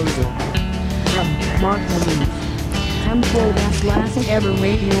proposal. From Mark Maloof. Come for that last ever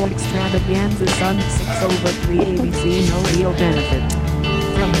radio extravaganza Sun 6/3 ABC no real benefit.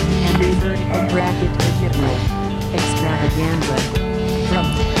 From Henry Vertical Bracket to Hypno Extravaganza. From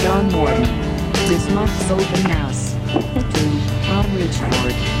John Morton. This month's open house. To Tom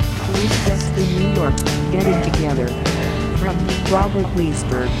Richford. Police Fest in New York, getting together. From Robert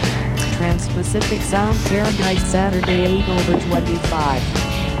Leesburg. Trans-Pacific Sound Paradise Saturday 8/25.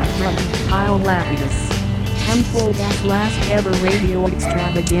 From Kyle Lapidus. Temple that last ever radio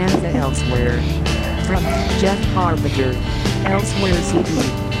extravaganza elsewhere. From Jeff Carpenter, Elsewhere CD.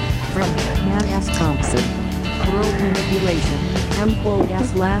 From Matt S. Thompson, World Manipulation. Temple that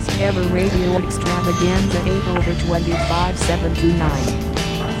last ever radio extravaganza 8/25 729.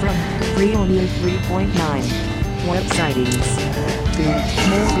 From Freonia 3.9. Web sightings. To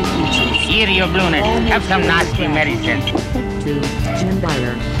Moldy Beaches. Here you Blunet, have some nasty medicine. To Jim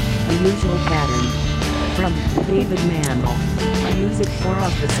Dyer, The Usual Pattern. From David Mandel, Music for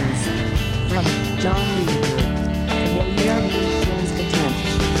Offices. From John Leader, Familiar Feels Content.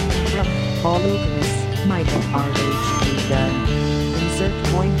 From Paul Lucas, Michael R.H. Dunn, Insert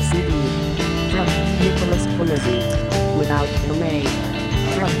Point CD. From Nicholas Polizzi, Without Delay.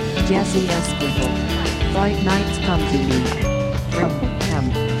 From Jesse Esquivel, Fight Nights Come to Me. From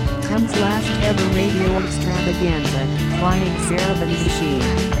Hem's last ever radio extravaganza, Flying Saraband Machine.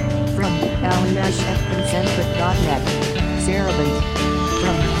 From Aliash at Concentric.net, Saraband.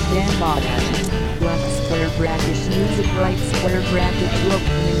 From Dan Bodat, Black Square Bracket Music Right Square Bracket to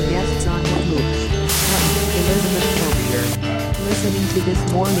opening guests on the Hooch. From Elizabeth Copier, listening to this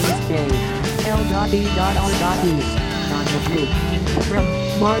morning's day, L.E.R.E. on the Hooch. From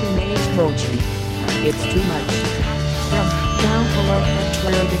Martin H. Mochi, It's Too Much. From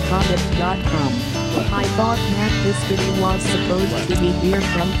downbelow@clairedecomet.com. I thought Matt this video was supposed to be here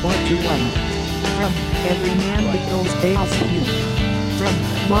from 4 to 1. From Every Man Becomes Chaos You. From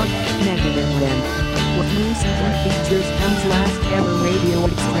Mark Negative. With music and features comes last ever radio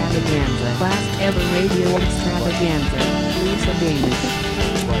extravaganza. Last ever radio extravaganza. Lisa Danish.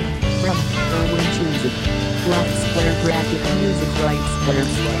 From Erwin Chuzik. Black Square Bracket Music Right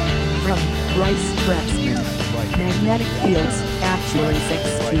Square. From Bryce Krebsman. Magnetic Fields, Actually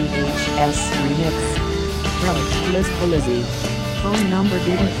 6THS Remix. From Liz Polizzi. Phone number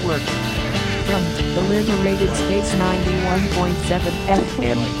didn't work. From the Liberated Space 91.7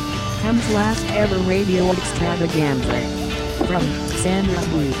 FM. Comes last ever radio extravaganza. From Sandra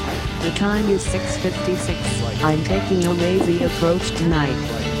Booth. The time is 6:56. I'm taking a lazy approach tonight.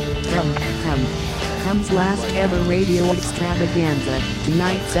 From comes last ever radio extravaganza,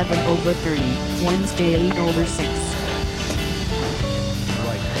 tonight 7/30, Wednesday 8/6.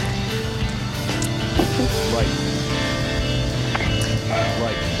 Right.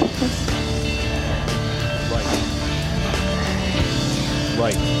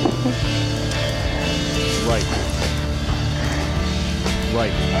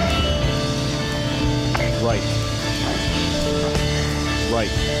 Right.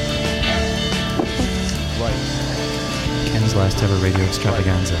 Ken's Last Ever Radio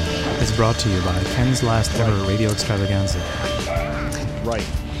Extravaganza is brought to you by Ken's Last Ever Radio Extravaganza. Right.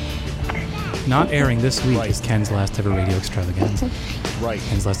 Not airing this week is Ken's Last Ever Radio Extravaganza. Right.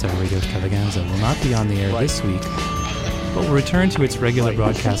 Ken's Last Ever Radio Extravaganza will not be on the air this week, but will return to its regular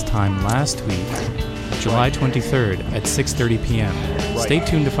broadcast time last week, July 23rd at 6:30 p.m. Stay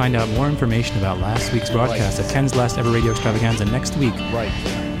tuned to find out more information about last week's broadcast of Ken's Last Ever Radio Extravaganza next week. Right.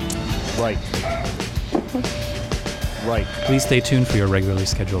 Please stay tuned for your regularly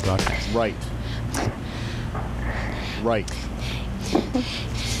scheduled broadcast. Right. Right.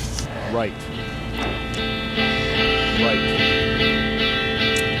 Right.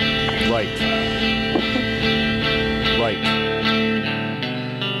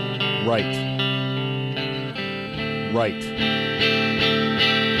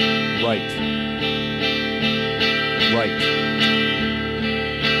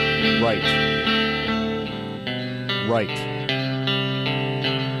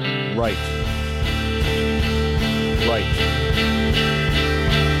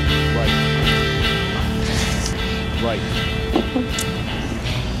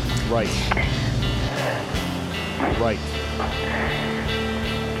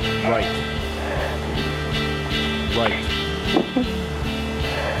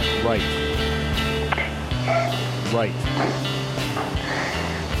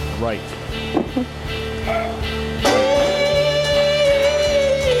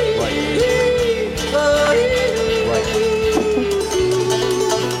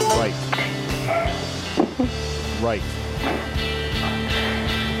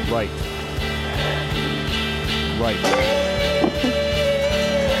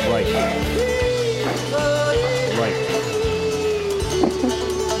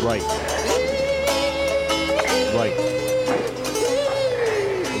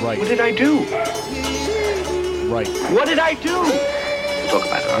 What did I do? Right. What did I do? We'll talk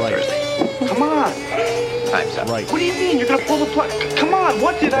about it on Thursday. Come on. Time's up. Right. What do you mean? You're gonna pull the plug? Come on.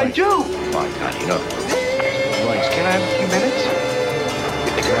 What did I do? Come on, Connie, no. Please, can I have a few minutes?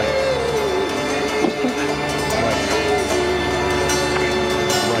 You think right.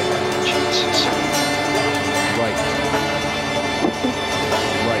 Jesus. Right.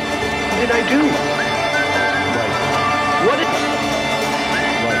 What did I do? What did...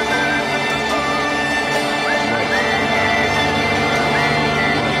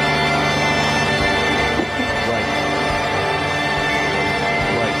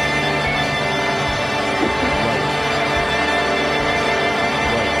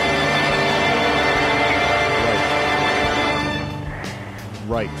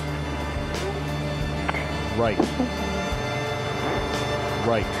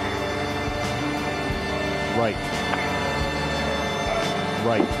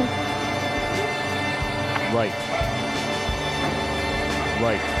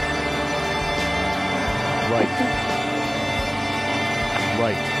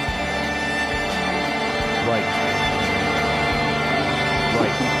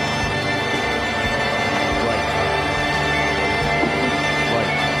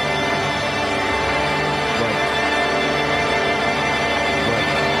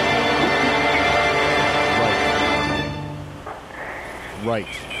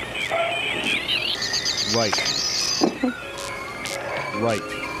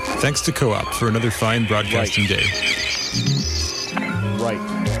 Thanks to Co-op for another fine broadcasting day. Right.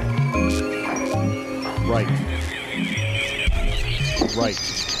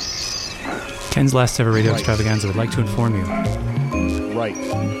 Ken's Last Ever Radio Extravaganza would like to inform you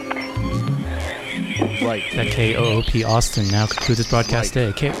that KOOP Austin now concludes its broadcast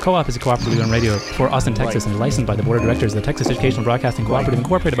day. Co-op is a cooperatively run radio for Austin, Texas, and is licensed by the Board of Directors of the Texas Educational Broadcasting Cooperative,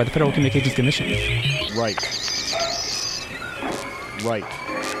 incorporated by the Federal Communications Commission. Right.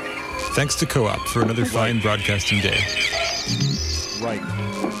 Thanks to Co-op for another fine broadcasting day.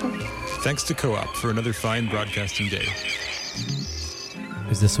 Thanks to Co-op for another fine broadcasting day.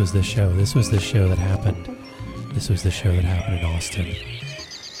 Because this was the show that happened. This was the show that happened in Austin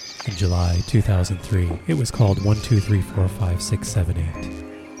in July 2003. It was called 1, 2, 3, 4, 5, 6, 7, 8.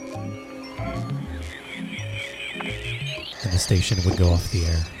 And the station would go off the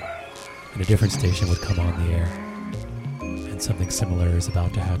air, and a different station would come on the air. And something similar is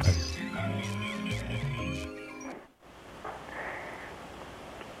about to happen.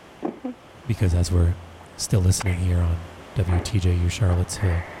 Because as we're still listening here on WTJU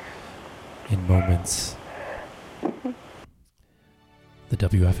Charlottesville, in moments, the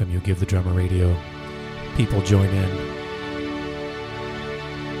WFMU Give the Drummer Radio people join in.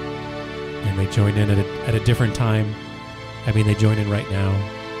 And they join in at a different time I mean, they join in right now.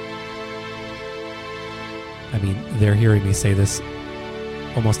 I mean, they're hearing me say this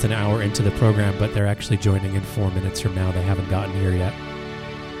almost an hour into the program, but they're actually joining in 4 minutes from now. They haven't gotten here yet.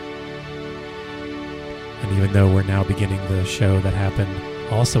 And even though we're now beginning the show that happened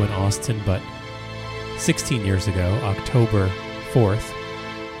also in Austin, but 16 years ago, October 4th,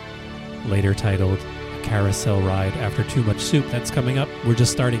 later titled A Carousel Ride After Too Much Soup. That's coming up. We're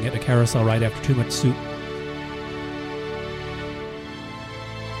just starting it, A Carousel Ride After Too Much Soup.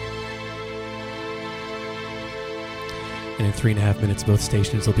 And in 3.5 minutes, both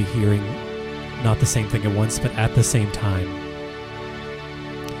stations will be hearing not the same thing at once, but at the same time,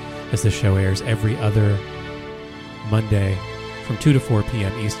 as the show airs every other Monday from 2 to 4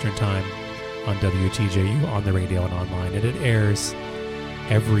 p.m. Eastern Time on WTJU, on the radio and online. And it airs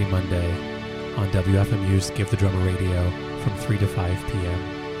every Monday on WFMU's Give the Drummer Radio from 3 to 5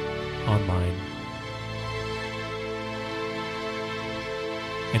 p.m. online.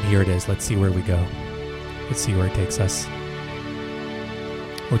 And here it is. Let's see where we go. Let's see where it takes us.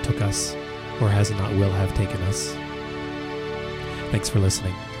 Or took us. Or has not will have taken us. Thanks for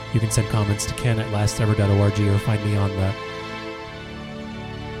listening. You can send comments to Ken at lastever.org or find me on the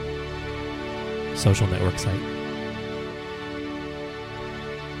social network site.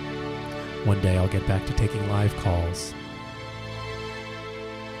 One day I'll get back to taking live calls.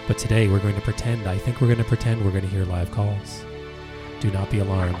 But today we're going to pretend, I think we're going to pretend we're going to hear live calls. Do not be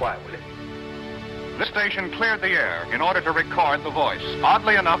alarmed. Quiet, will you? This station cleared the air in order to record the voice.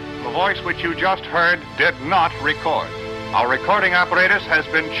 Oddly enough, the voice which you just heard did not record. Our recording apparatus has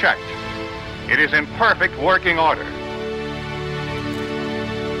been checked. It is in perfect working order.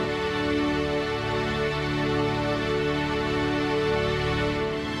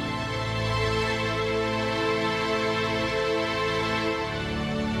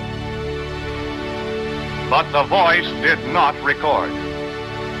 But the voice did not record.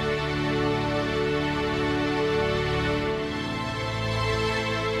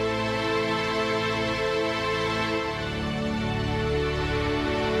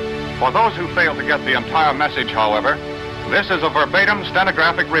 For those who failed to get the entire message, however, this is a verbatim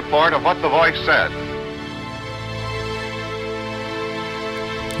stenographic report of what the voice said.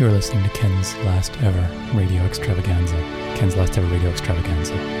 You're listening to Ken's Last Ever Radio Extravaganza. Ken's Last Ever Radio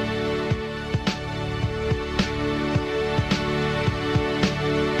Extravaganza.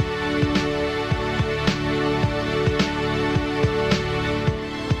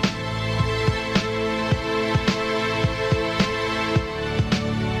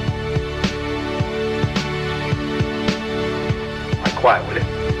 Quiet, will you?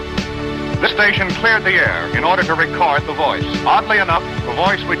 This station cleared the air in order to record the voice. Oddly enough, the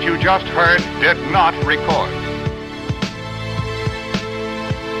voice which you just heard did not record. To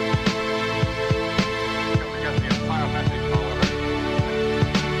get the entire message, however,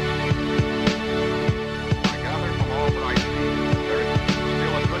 I gather from all that I see, there is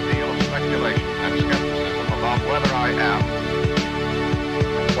still a good deal of speculation and skepticism about whether I am.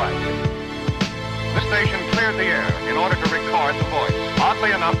 Quiet, will you? This station cleared the air in order to record the voice.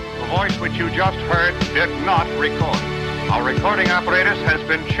 Oddly enough, the voice which you just heard did not record. Our recording apparatus has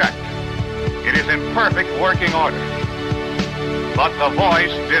been checked. It is in perfect working order. But the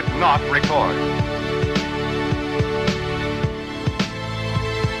voice did not record.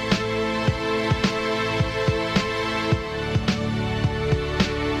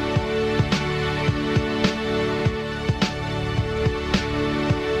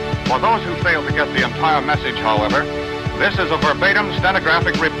 For those who failed to get the entire message, however, this is a verbatim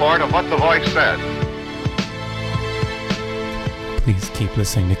stenographic report of what the voice said. Please keep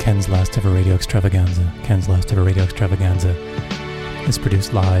listening to Ken's Last Ever Radio Extravaganza. Ken's Last Ever Radio Extravaganza is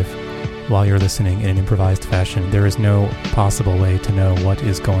produced live while you're listening in an improvised fashion. There is no possible way to know what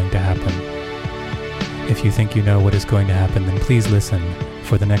is going to happen. If you think you know what is going to happen, then please listen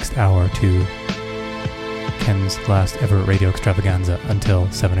for the next hour to Ken's Last Ever Radio Extravaganza until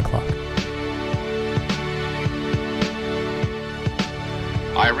 7 o'clock.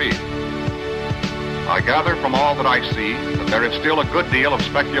 I read. I gather from all that I see that there is still a good deal of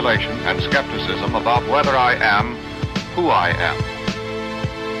speculation and skepticism about whether I am who I am.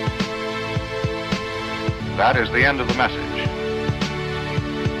 That is the end of the message.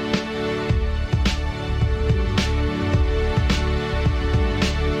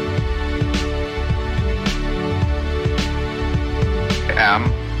 I am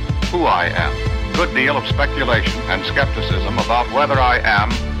who I am. Good deal of speculation and skepticism about whether I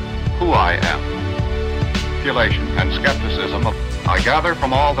am who I am. Speculation and skepticism. I gather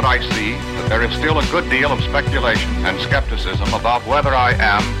from all that I see that there is still a good deal of speculation and skepticism about whether I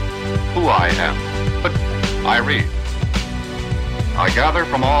am who I am. But I read. I gather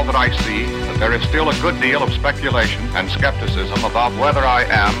from all that I see that there is still a good deal of speculation and skepticism about whether I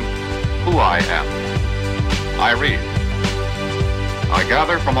am who I am. I read. I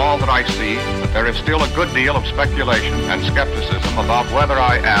gather from all that I see that there is still a good deal of speculation and skepticism about whether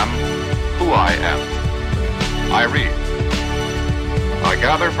I am who I am. I read. I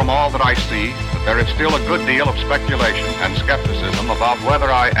gather from all that I see that there is still a good deal of speculation and skepticism about whether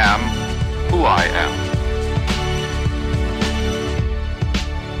I am who I am.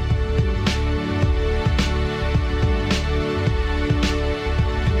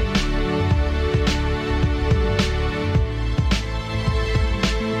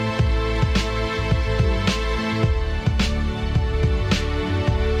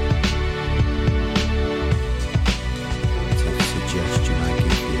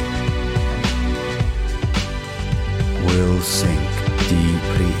 Sink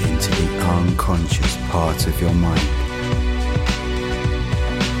deeply into the unconscious part of your mind.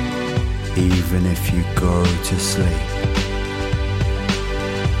 Even if you go to sleep,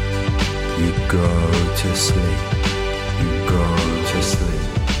 you go to sleep, you go to sleep.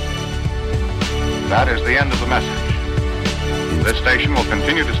 That is the end of the message. This station will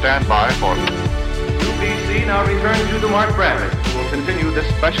continue to stand by for... UBC now returns you to Mark Bradley, who will continue this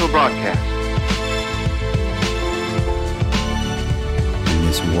special broadcast.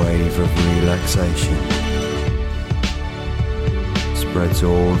 This wave of relaxation spreads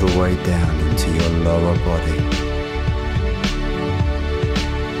all the way down into your lower body,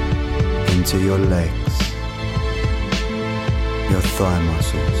 into your legs, your thigh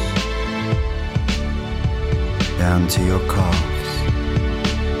muscles, down to your calves,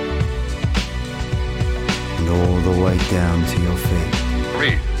 and all the way down to your feet.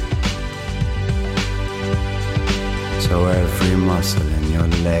 Breathe. So every muscle in your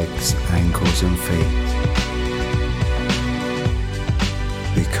legs, ankles and feet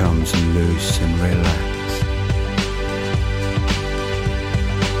becomes loose and relaxed.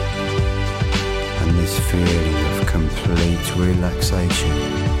 And this feeling of complete relaxation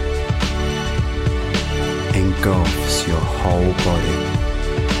engulfs your whole body.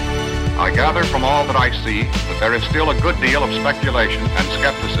 I gather from all that I see that there is still a good deal of speculation and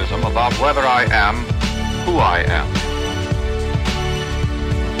skepticism about whether I am who I am.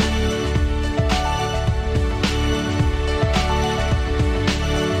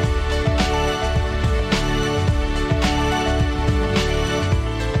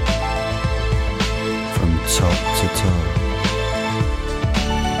 Top to toe,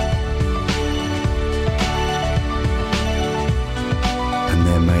 and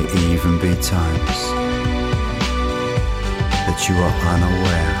there may even be times that you are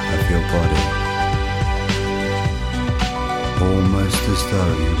unaware of your body, almost as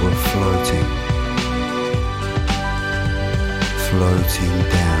though you were floating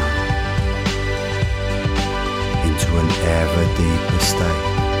down into an ever deeper state.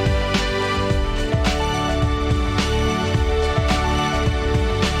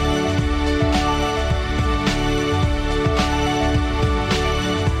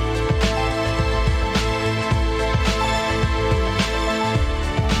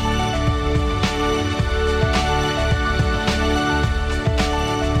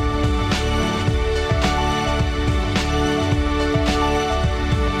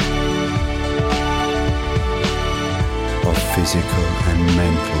 Physical and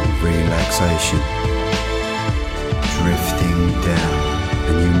mental relaxation, drifting down,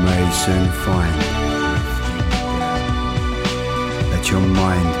 and you may soon find that your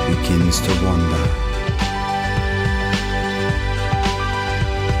mind begins to wander.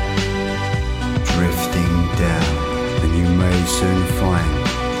 Drifting down, and you may soon find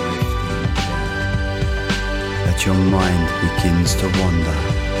that your mind begins to wander.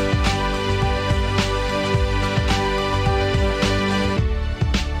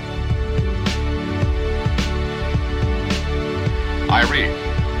 I read.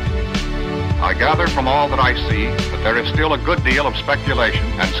 I gather from all that I see that there is still a good deal of speculation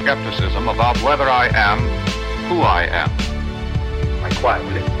and skepticism about whether I am who I am. Be quiet,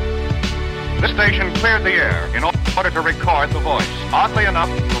 will you? This station cleared the air in order to record the voice. Oddly enough,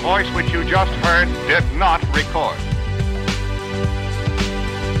 the voice which you just heard did not record.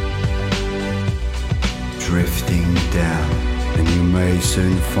 Drifting down, and you may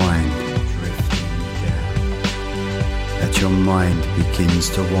soon find that your mind begins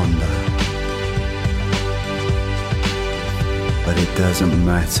to wander. But it doesn't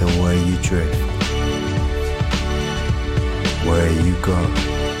matter where you drift, where you go,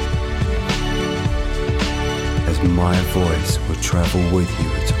 as my voice will travel with you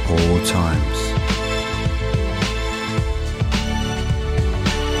at all times.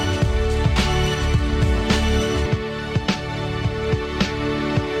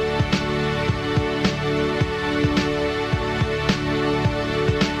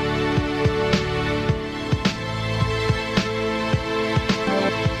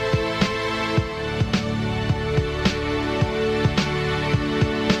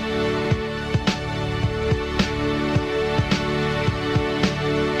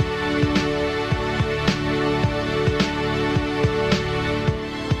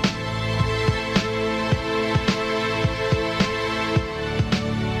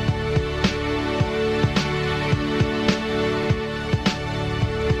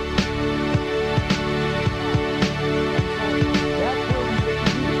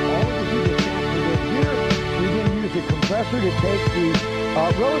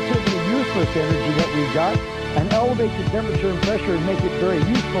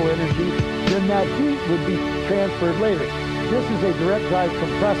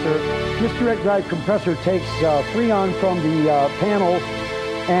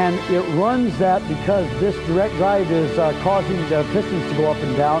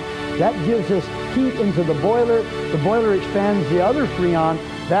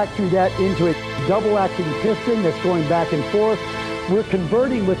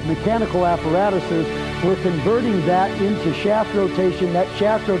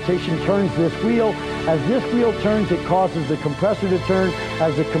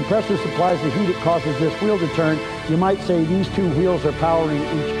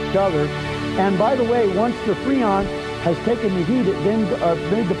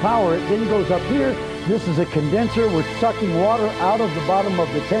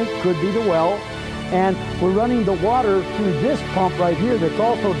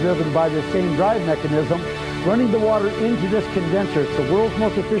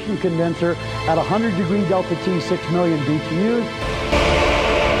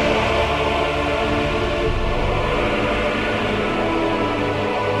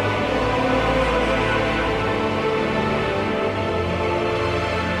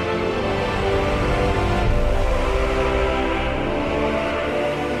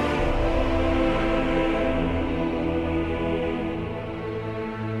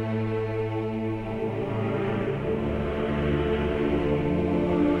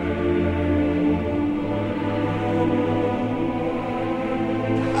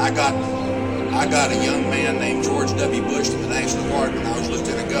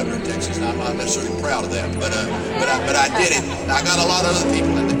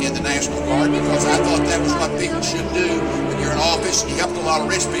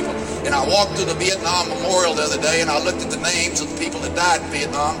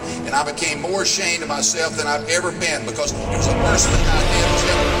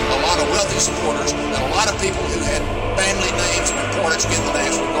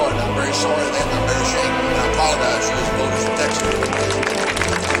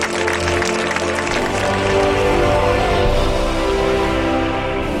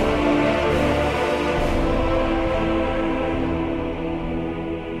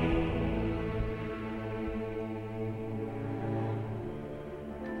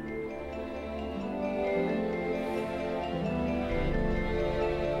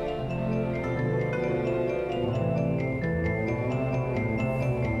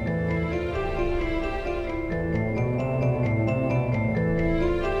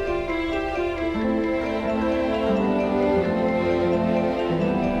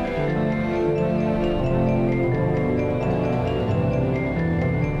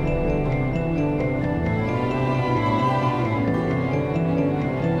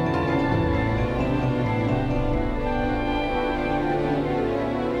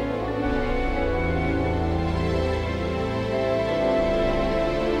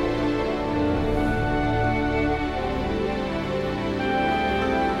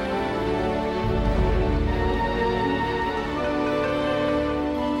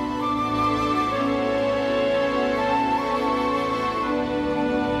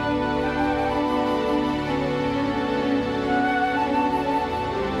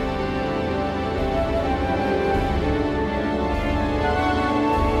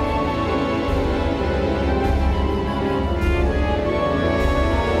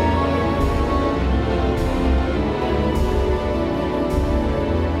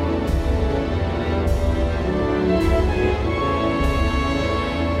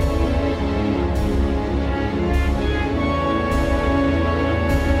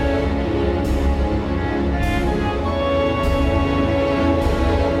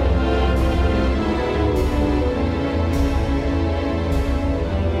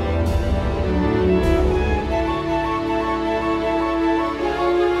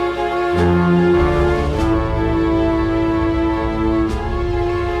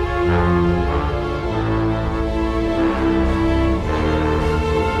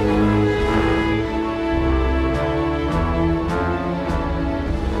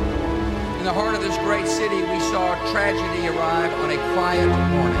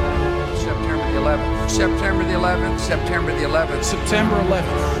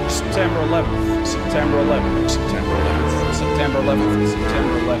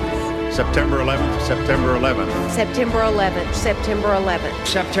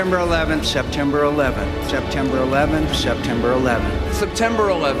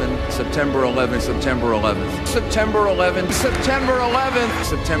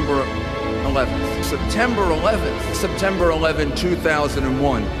 11th, September 11th, September 11,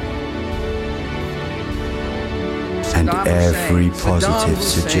 2001. And every positive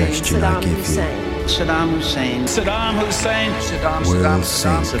suggestion I give you Saddam Hussein. Saddam Hussein. will sink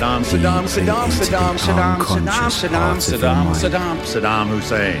deeply into the unconscious part of your mind. Saddam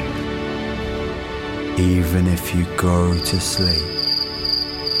Hussein. Even if you go to sleep,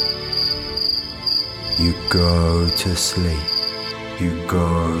 you go to sleep, you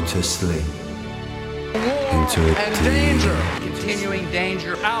go to sleep into a And deep, danger, continuing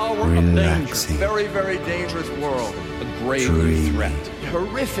danger, relaxing, very, very dangerous world, a grave dreamy, threat,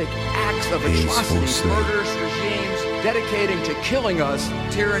 horrific acts of peaceful atrocities, sleep. murderous regimes dedicating to killing us,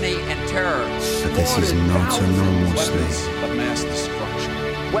 tyranny and terror. But this is not a normal sleep. Of mass destruction.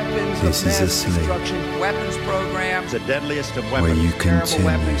 Weapons This of is a mass sleep destruction, weapons programs, The deadliest of where weapons. you terrible continue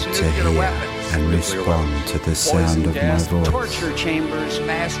weapons, to nuclear hear weapons, and respond to the sound of my voice. Torture chambers.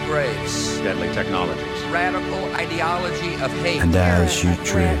 mass graves, Deadly technologies. radical ideology of hate. And as you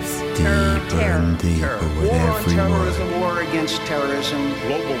drift deeper and deeper with War on every word, terrorism, War against terrorism.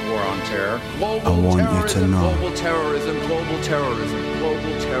 Global war on terror. global I want you to terrorism, know global terrorism, global terrorism,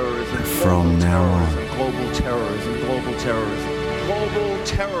 global terrorism, that from now on, global terrorism, global terrorism, global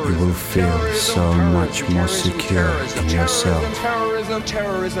terrorism. you will feel terrorism, so terrorism, much more terrorism, secure terrorism, in yourself Terrorism,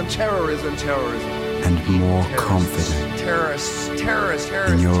 terrorism, terrorism, terrorism. and more confident Terrorists, terrorists,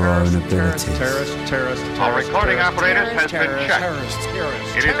 in your own abilities. Terrorist. Our recording apparatus has been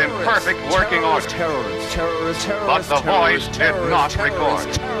checked. It is in perfect working order. But the voice did not record.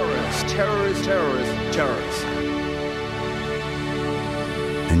 Terrorists.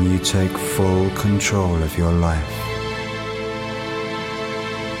 And you take full control of your life.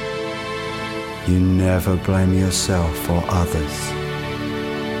 You never blame yourself or others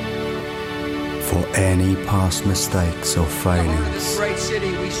for any past mistakes or In this failings. great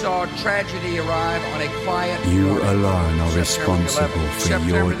city, we saw tragedy arrive on a quiet You morning. alone are September responsible 11th, for your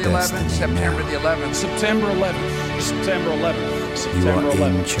September the 11th, destiny September now. the 11th, September 11th. September 11th. You September are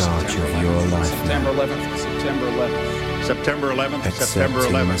 11th. in charge of your life now. September 11th. September 11th. September 11th. Accept September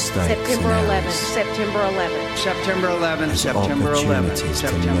your 11th. mistakes and September 11th. errors September 11th. September 11th. as September 11th. opportunities to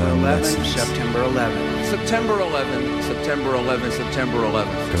September learn 11th. lessons. September 11th. September 11th, September 11th, September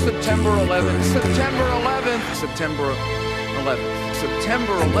 11th, Go September deeper 11th, and September 11th, September 11th,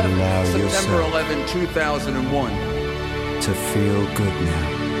 September And 11th, allow September yourself 11, 2001. to feel good now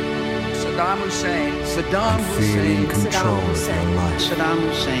Saddam Hussein, Saddam and feel in Hussein, control of your life. Saddam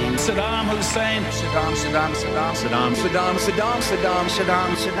Hussein. Saddam Hussein. Saddam, Saddam, Saddam, Saddam. Saddam, Saddam, Saddam,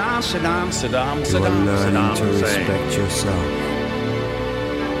 Saddam, Saddam, Saddam. Saddam. You are learning Saddam to Hussein. respect yourself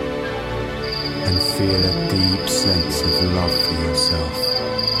and feel a deep sense of love for yourself.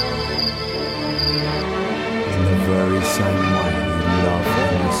 In the very same way you love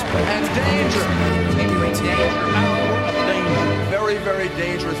and respect and others danger, near and continuing dear to you. danger, hour of danger, very, very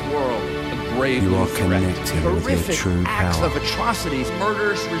dangerous world. A grave You are threat. connected with your Horrific true acts power. of atrocities,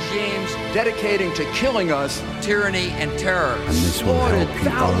 murderous regimes dedicating to killing us, tyranny and terror. And this will Slaughtered help you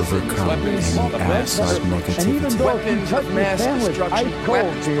thousands, overcome weapons, any outside negativity. weapons of mass destruction,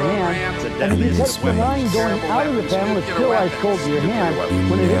 weapons programs, And in this way, line going out of the panel is still ice cold to your hand.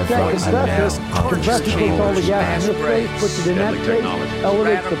 When it hits that compressor, the compressor takes all the gas in this space, puts it in that space,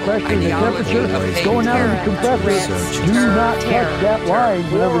 elevates the pressure and the temperature. Going out of the compressor, do not touch that line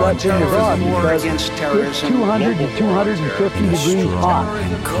whenever that thing is on, because it's 200 to 250 degrees hot.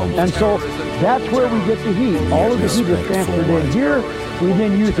 And so that's where we get the heat. All of the heat is transferred in here. We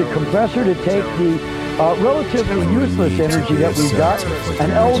then use the compressor to take the relatively useless energy that we've got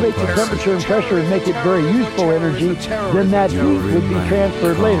and elevate the temperature and pressure and make it very useful energy. Then that heat would be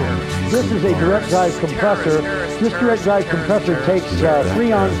transferred later. This is a direct drive compressor. This direct drive compressor takes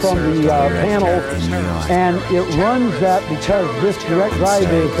Freon from the panel, and it runs that because this direct drive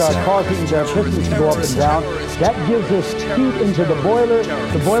is causing the pistons to go up and down. That gives us heat into the boiler.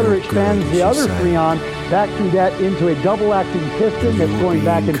 The boiler expands the other Freon back through that into a double-acting piston that's going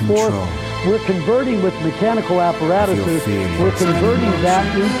back and forth. We're converting with mechanical apparatuses, we're converting that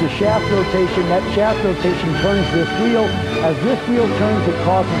into shaft rotation. That shaft rotation turns this wheel. As this wheel turns, it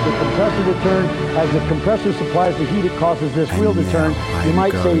causes the compressor to turn. As the compressor supplies the heat, it causes this wheel to turn. You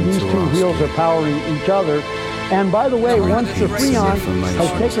might say these two wheels are powering each other. And by the way, once the Freon has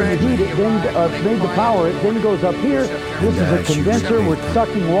taken the heat, it then made the power, it then goes up here. This is a condenser. We're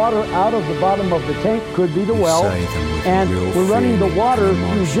sucking water out of the bottom of the tank, could be the well. And we're running the water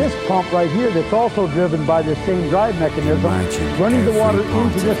through this pump right here that's also driven by this same drive mechanism, running the water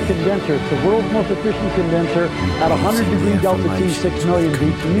into this condenser. It's the world's most efficient condenser at 100 degree delta T, 6 million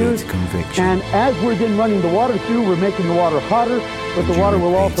BTUs. And as we're then running the water through, we're making the water hotter, but the water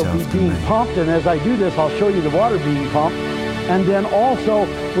will also be being pumped. And as I do this, I'll show you the water being pumped. And then also,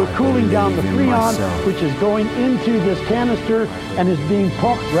 we're cooling down the Freon, which is going into this canister and is being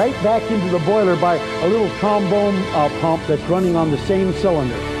pumped right back into the boiler by a little trombone pump that's running on the same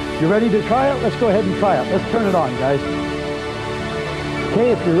cylinder. You ready to try it? Let's go ahead and try it. Let's turn it on, guys.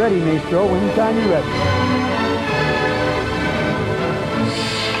 Okay, if you're ready, Maestro, anytime you're ready.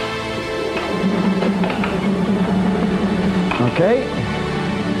 Okay.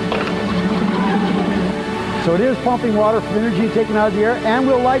 So it is pumping water from energy taken out of the air, and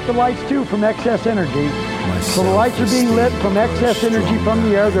we'll light the lights too from excess energy. So the lights are being lit from excess energy from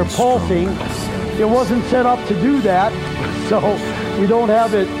the air. They're pulsing. It wasn't set up to do that, so we don't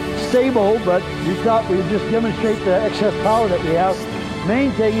have it stable, but we thought we'd just demonstrate the excess power that we have.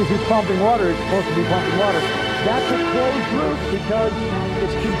 Main thing is it's pumping water. It's supposed to be pumping water. That's a closed loop because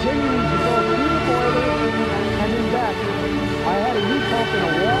it's continuing to go through the boiler and then back. I had a heat pump in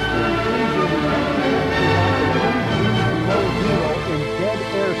a walk-in freezer with below zero in dead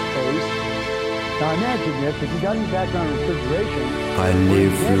airspace. Now imagine this, if you got any background in refrigeration. I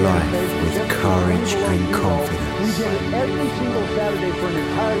live life with courage and confidence. We did it every single Saturday for an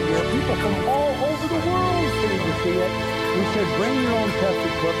entire year. People from all over the world came to see it. We said, bring your own test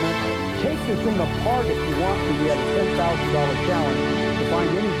equipment. Take this thing apart if you want to. We had a $10,000 challenge to find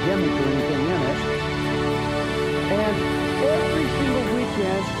any gimmicks or anything in it. And every single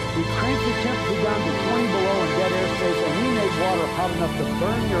weekend, we cranked the temperature down to 20 below in dead airspace, and we made water hot enough to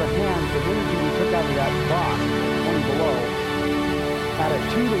burn your hands. The energy we took out of that box, 20 below, at a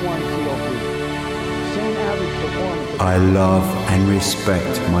 2-to-1 COP. Same average performance. I love and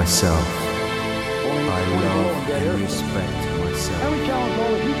respect myself. I love and respect myself. And we challenge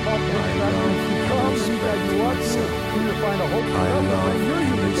all of you podcasts to come and that you want to find a hope. I love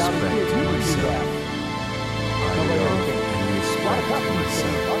and respect myself. I love and respect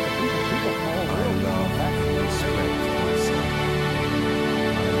myself. I love and respect myself.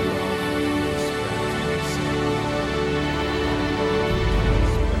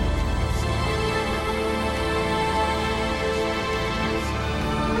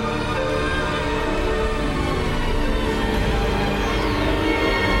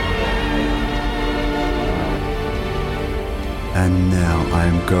 And now I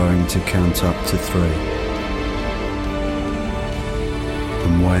am going to count up to 3.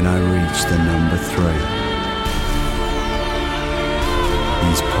 And when I reach the number 3,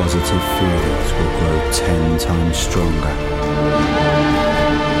 these positive feelings will grow 10 times stronger.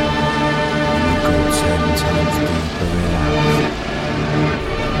 And will go 10 times deeper relaxed.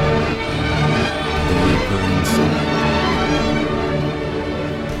 Deeper inside.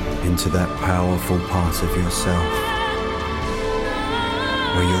 Into that powerful part of yourself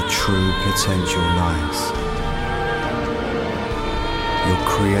where your true potential lies. Your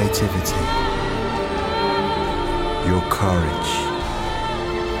creativity, your courage,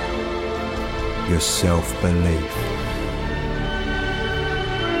 your self-belief.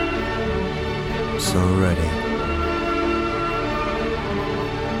 So ready.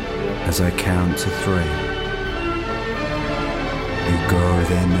 As I count to 3, you go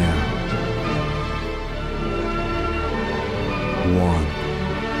there now. 1,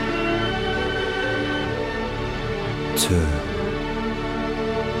 2,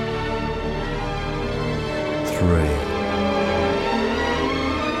 3.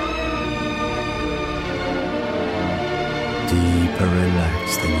 Deeper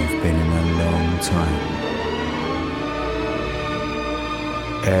relaxed than you've been in a long time.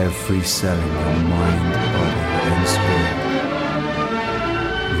 Every cell in your mind, body and spirit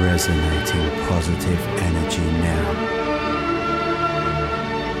resonating positive energy now.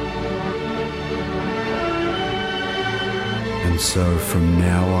 And so from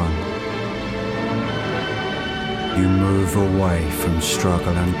now on, you move away from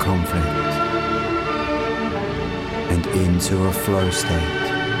struggle and conflict and into a flow state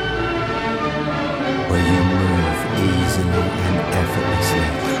where you move easily and effortlessly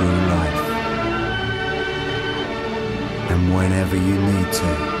through life. And whenever you need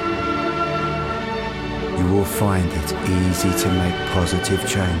to, you will find it easy to make positive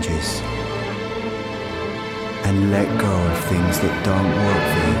changes and let go of things that don't work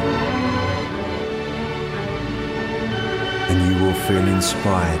for you. and you will feel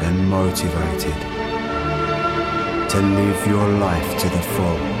inspired and motivated to live your life to the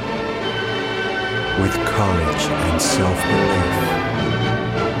full with courage and self-belief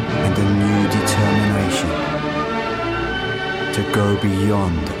and a new determination to go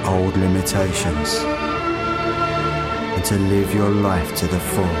beyond old limitations and to live your life to the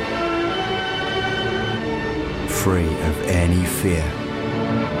full, free of any fear,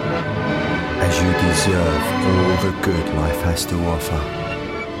 as you deserve all the good life has to offer,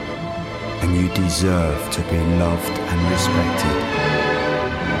 and you deserve to be loved and respected.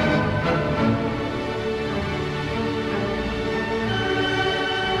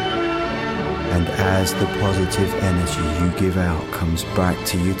 And as the positive energy you give out comes back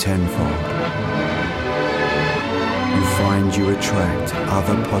to you tenfold, you find you attract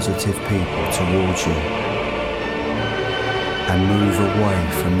other positive people towards you and move away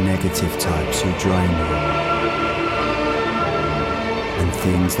from negative types who drain you, and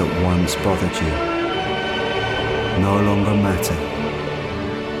things that once bothered you no longer matter,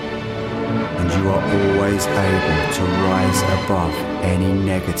 and you are always able to rise above any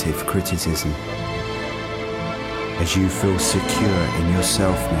negative criticism as you feel secure in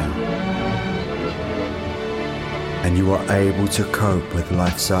yourself now, and you are able to cope with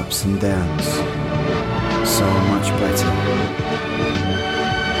life's ups and downs so much better.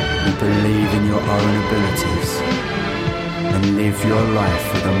 You believe in your own abilities and live your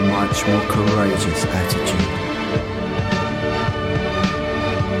life with a much more courageous attitude.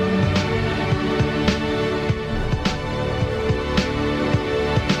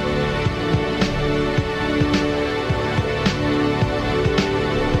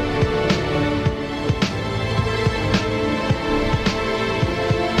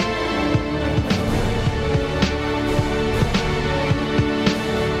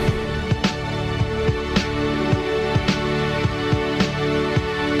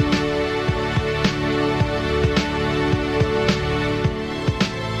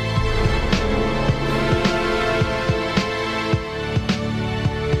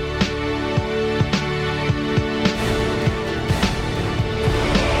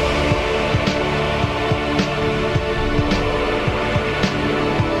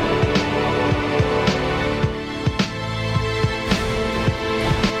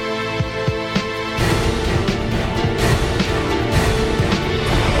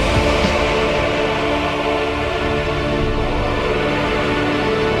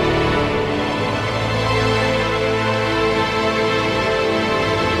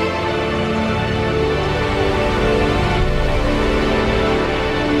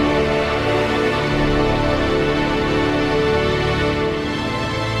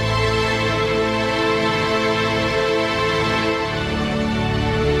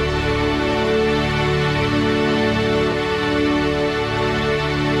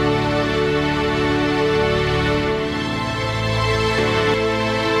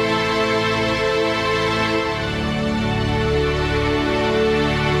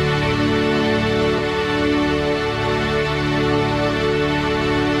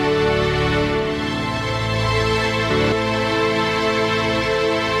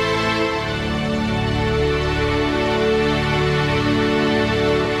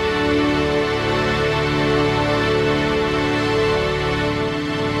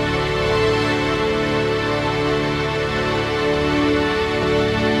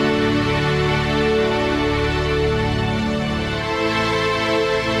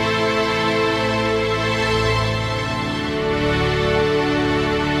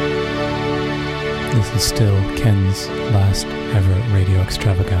 This is still Ken's last ever radio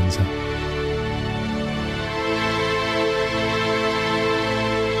extravaganza.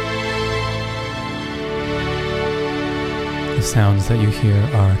 The sounds that you hear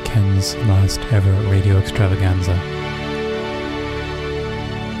are Ken's last ever radio extravaganza,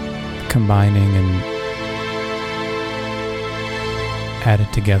 combining and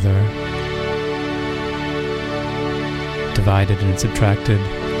added together, divided and subtracted,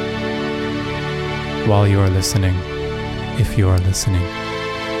 while you are listening, if you are listening.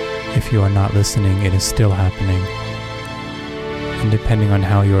 If you are not listening, it is still happening. And depending on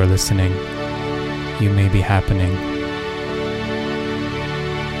how you are listening, you may be happening.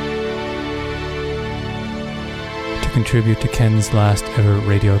 To contribute to Ken's last ever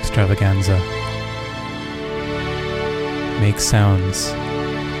radio extravaganza, make sounds.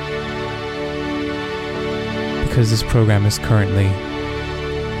 Because this program is currently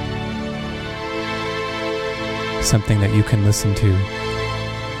something that you can listen to,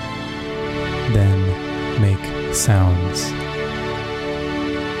 then make sounds.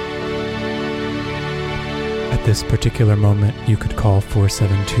 At At this particular moment, you could call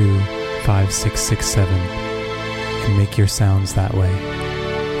 472-5667 and make your sounds that way.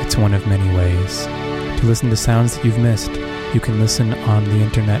 It's one of many ways. To listen to sounds that you've missed, you can listen on the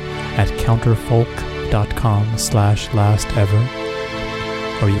internet at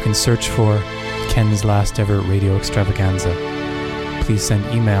counterfolk.com/lastever, or you can search for Ken's Last Ever Radio Extravaganza. Please send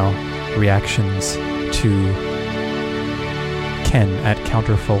email reactions to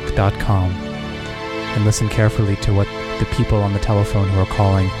ken@counterfolk.com and listen carefully to what the people on the telephone who are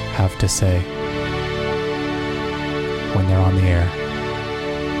calling have to say when they're on the air.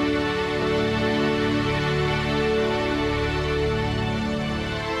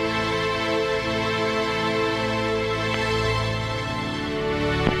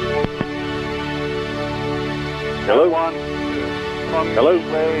 Hello. Hello.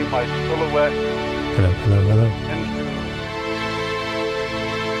 My silhouette Hello. into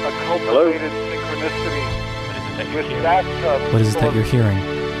a cultivated synchronicity with bathtub. What is it that you're hearing?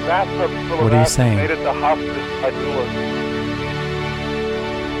 Bathtub full What of are you acid saying? made at the hospice by doulas.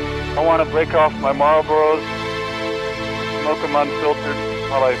 I want to break off my Marlboros, smoke them unfiltered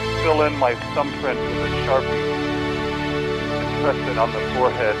while I fill in my thumbprint with a Sharpie and press it on the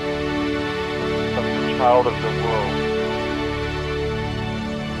forehead of the child of the world.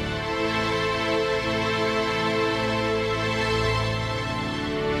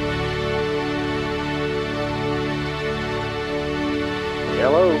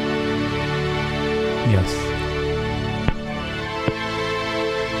 Hello? Yes.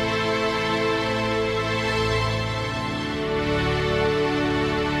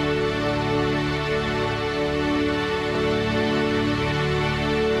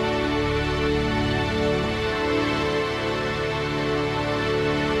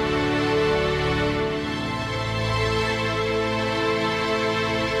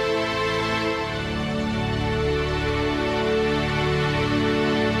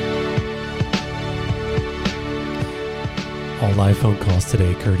 All live phone calls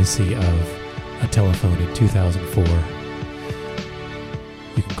today courtesy of a telephone in 2004.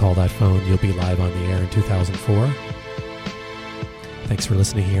 You can call that phone. You'll be live on the air in 2004. Thanks for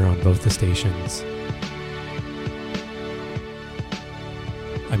listening here on both the stations.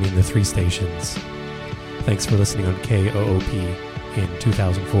 I mean the three stations. Thanks for listening on KOOP in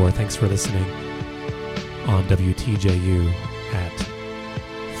 2004. Thanks for listening on WTJU at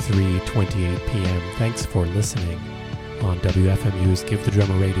 3:28 p.m. Thanks for listening on WFMU's Give the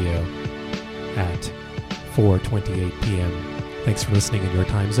Drummer Radio at 4:28 p.m. Thanks for listening in your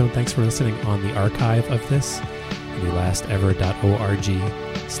time zone. Thanks for listening on the archive of this, the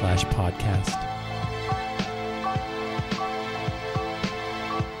lastever.org/podcast.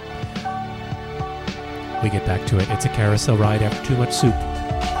 We get back to it. It's a carousel ride after too much soup.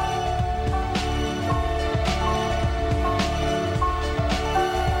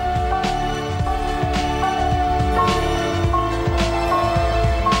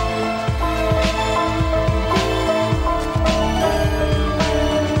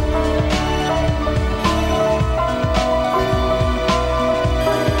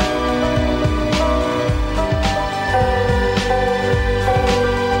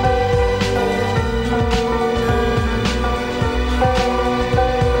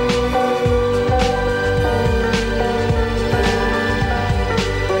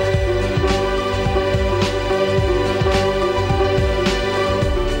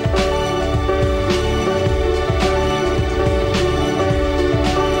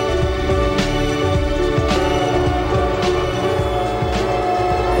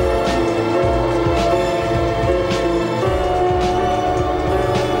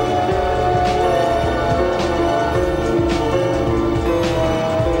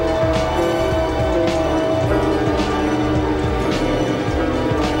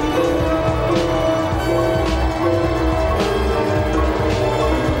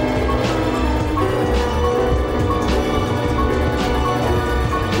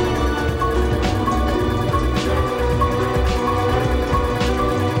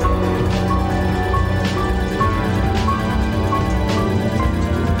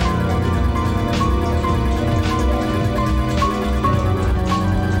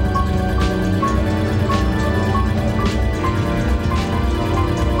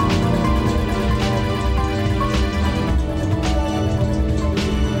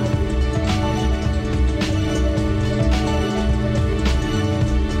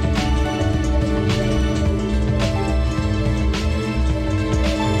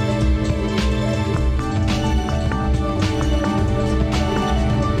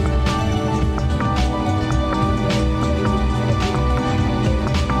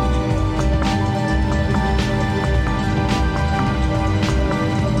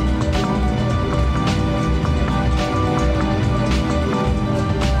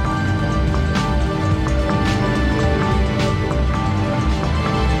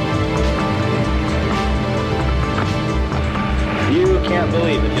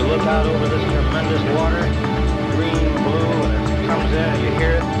 believe it. You look out over this tremendous water, green, blue, and it comes in and you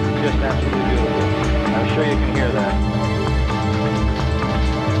hear it, just absolutely beautiful. I'm sure you can hear that.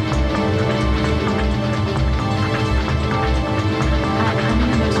 I'm in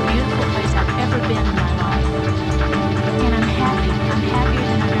the most beautiful place I've ever been in my life. And I'm happy. I'm happier than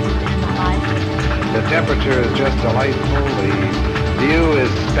I've ever been in my life. The temperature is just delightful. The view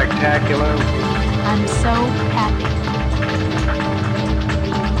is spectacular. I'm so happy.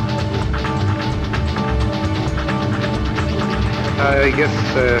 I guess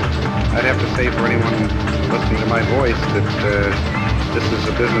I'd have to say for anyone listening to my voice that this is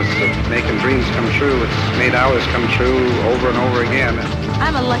a business of making dreams come true. It's made ours come true over and over again.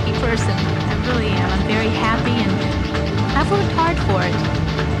 I'm a lucky person. I really am. I'm very happy and I've worked hard for it.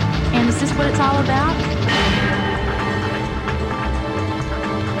 And is this what it's all about?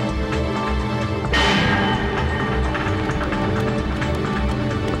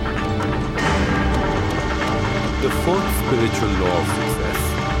 The fourth spiritual law of success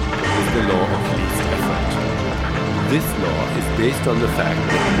is the law of least effort. This law is based on the fact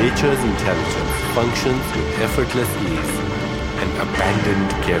that nature's intelligence functions with effortless ease and abandoned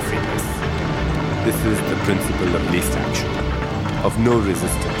carefreeness. This is the principle of least action, of no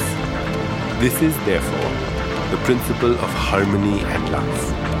resistance. This is, therefore, the principle of harmony and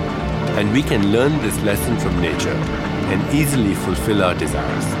love. And we can learn this lesson from nature and easily fulfill our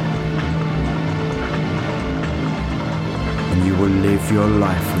desires. And you will live your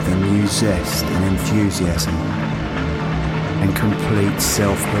life with a new zest and enthusiasm and complete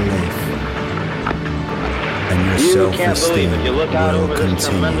self-belief. And your self-esteem will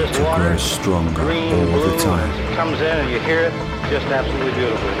continue to grow stronger all the time. It comes in and you hear it, just absolutely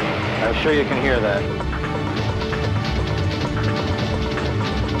beautiful. I'm sure you can hear that.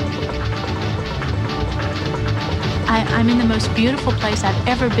 I'm in the most beautiful place I've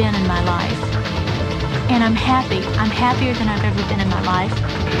ever been in my life. And I'm happy. I'm happier than I've ever been in my life.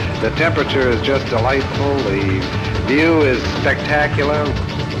 The temperature is just delightful. The view is spectacular.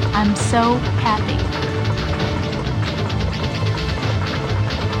 I'm so happy.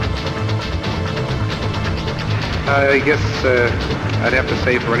 I guess I'd have to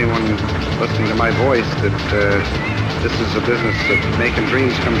say for anyone listening to my voice that this is a business of making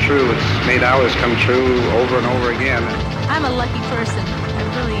dreams come true. It's made ours come true over and over again. I'm a lucky person. I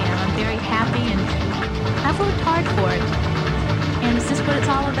really am. I'm very happy and I've worked hard for it. And is this what it's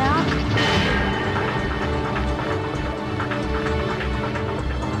all about?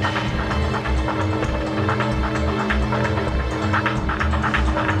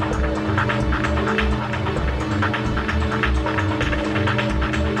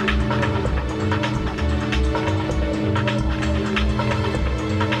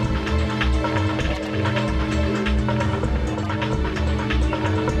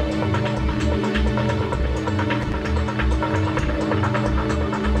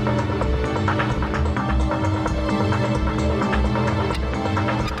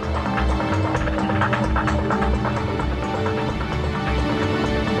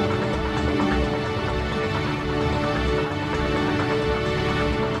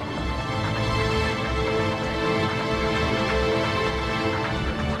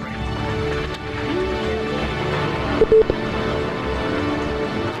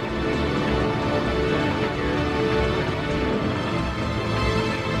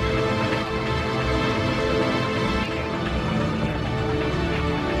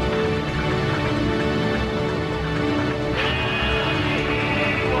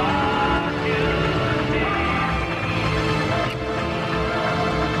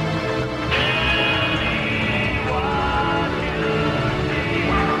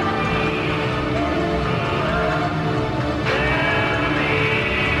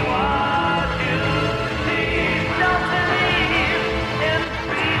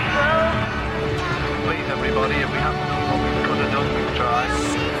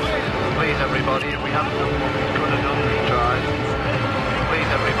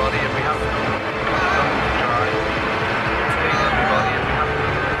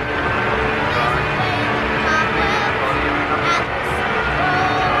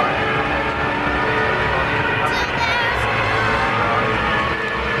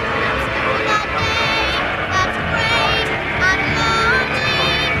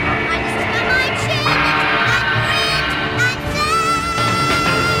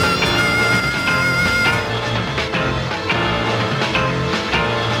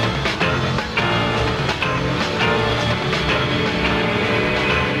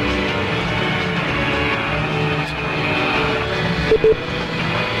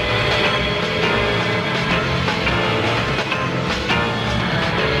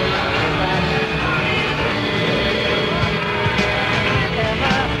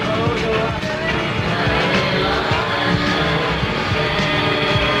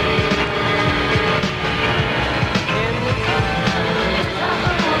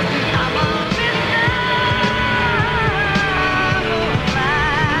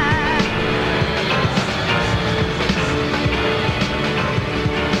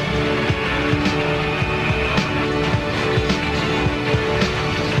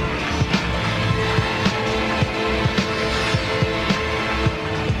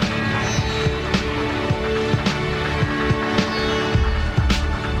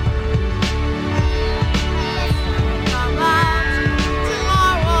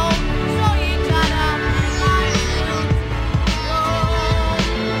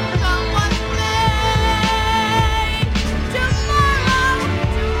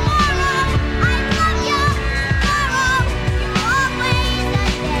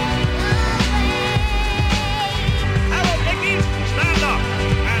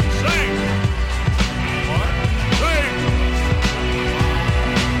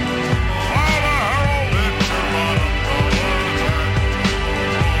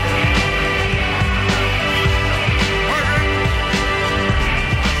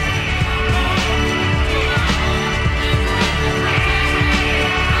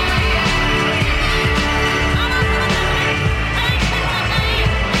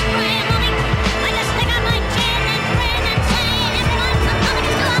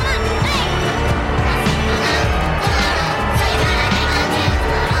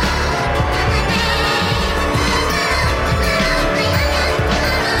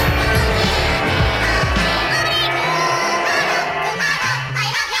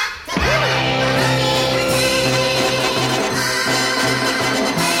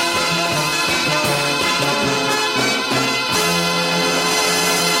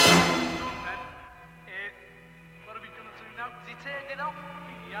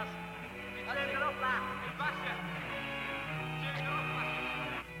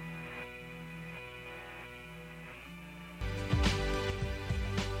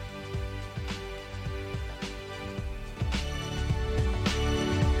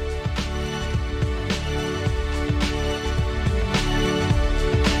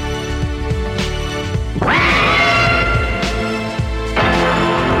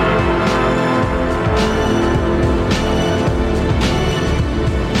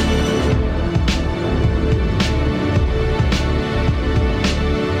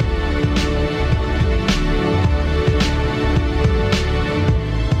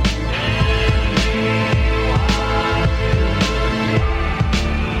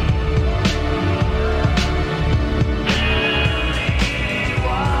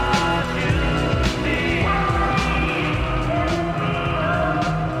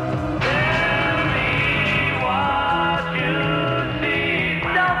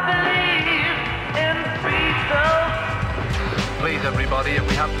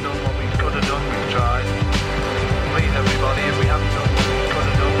 done what we could have done, we've tried. Please everybody, if we haven't done what we could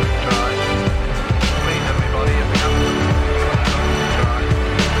have done, we've tried. Please everybody, if we haven't done what we could have done, we've tried.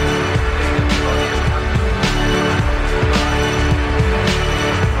 Please everybody, if we haven't done what we could have done, we've tried.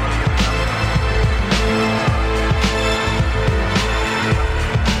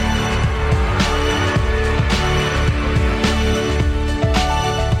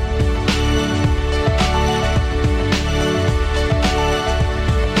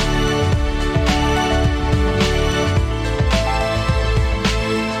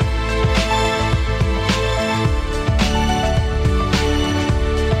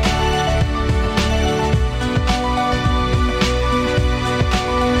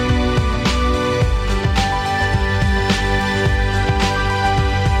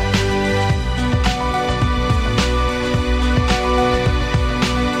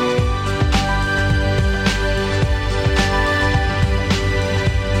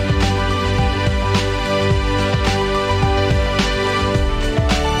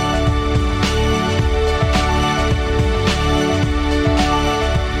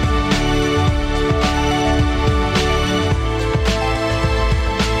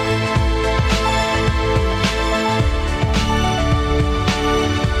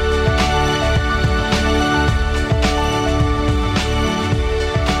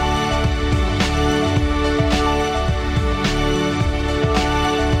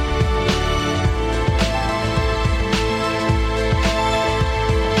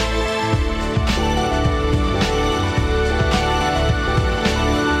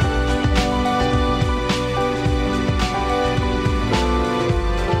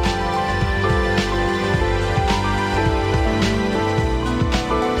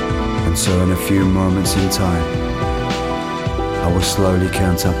 So in a few moments in time, I will slowly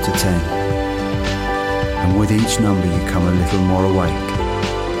count up to 10. And with each number you come a little more awake.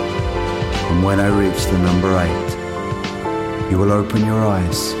 And when I reach the number 8, you will open your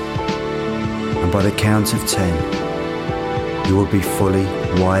eyes. And by the count of 10, you will be fully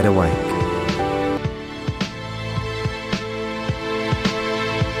wide awake.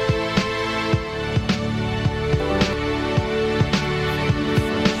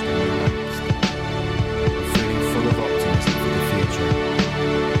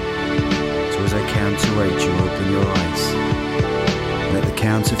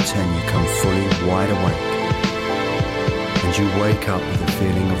 Wake up with a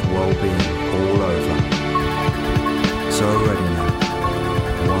feeling of well-being all over. So ready now.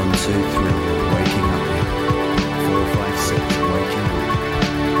 1, 2, 3, waking up now. 4, 5, 6, waking up.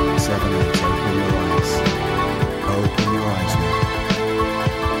 7, 8, open your eyes. Open your eyes now.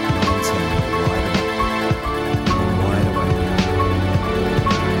 9, 10, wide awake. Wide awake.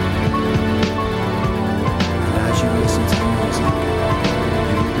 And as you listen to the music,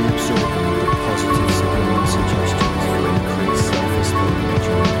 you will be absorbing the positive subliminal suggestions for increased self-esteem that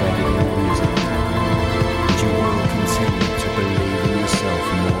you're embedded in the music, and you will continue to believe in yourself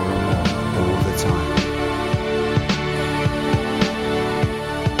more and more all the time.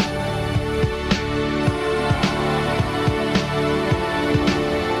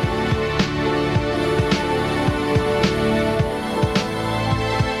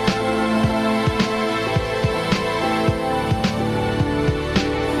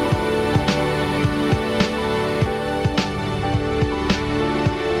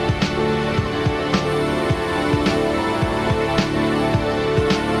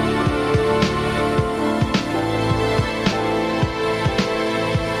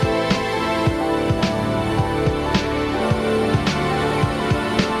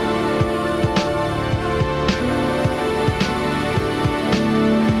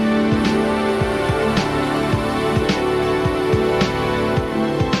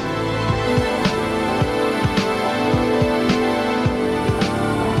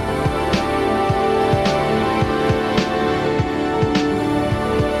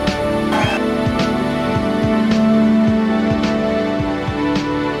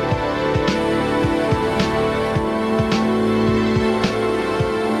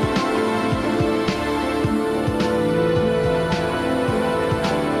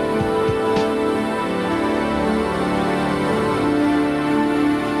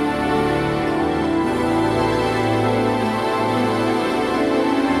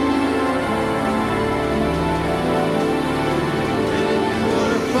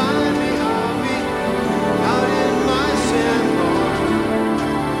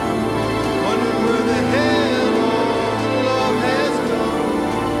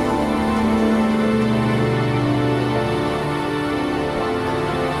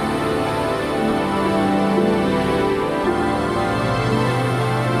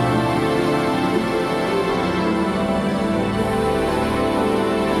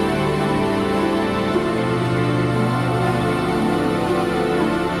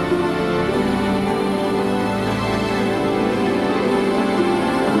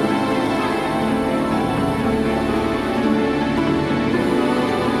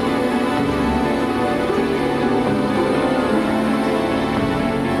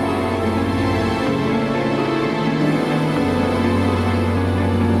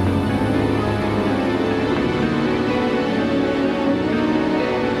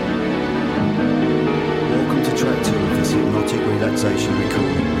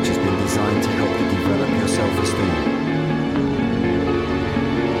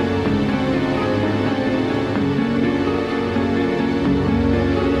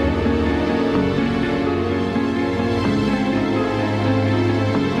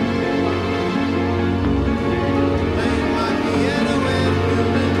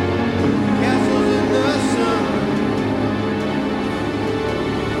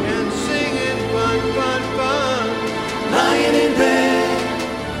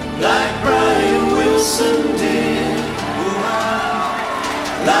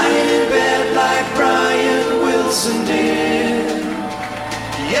 lying in bed like Brian Wilson did.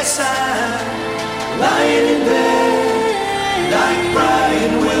 Yes, I'm lying in bed like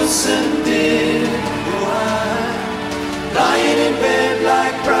Brian Wilson did. Oh, I'm lying in bed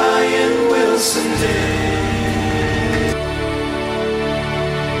like Brian Wilson did.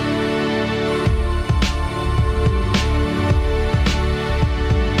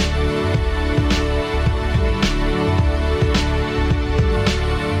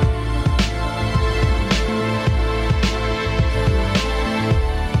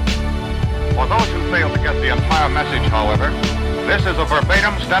 For those who fail to get the entire message, however, this is a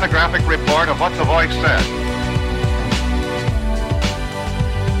verbatim stenographic report of what the voice said.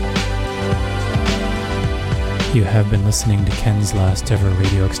 You have been listening to Ken's Last Ever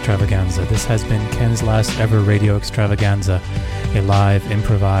Radio Extravaganza. This has been Ken's Last Ever Radio Extravaganza, a live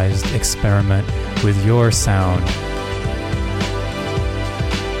improvised experiment with your sound.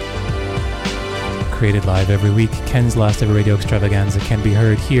 Created live every week, Ken's Last Ever Radio Extravaganza can be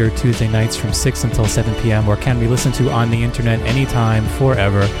heard here Tuesday nights from 6 until 7 p.m. or can be listened to on the internet anytime,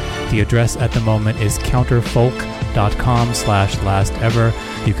 forever. The address at the moment is counterfolk.com/lastever.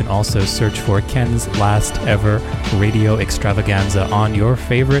 You can also search for Ken's Last Ever Radio Extravaganza on your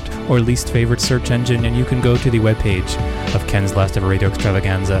favorite or least favorite search engine, and you can go to the webpage of Ken's Last Ever Radio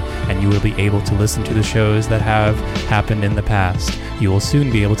Extravaganza and you will be able to listen to the shows that have happened in the past. You will soon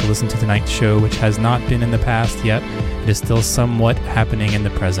be able to listen to tonight's show, which has not been in the past yet. It is still somewhat happening in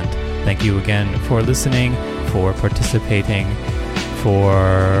the present. Thank you again for listening, for participating,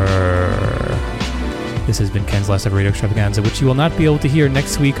 This has been Ken's Last Ever Radio Extravaganza, which you will not be able to hear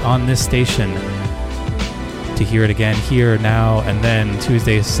next week on this station. To hear it again here, now, and then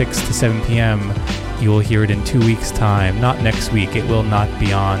Tuesday 6 to 7 p.m., you will hear it in 2 weeks' time. Not next week. It will not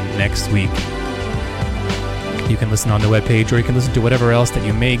be on next week. You can listen on the webpage, or you can listen to whatever else that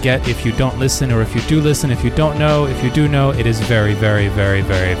you may get if you don't listen, or if you do listen, if you don't know, if you do know, it is very, very, very,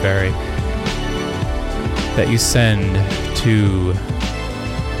 very, very that you send to,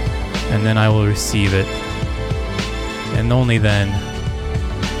 and then I will receive it, and only then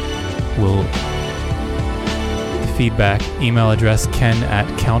will feedback. Email address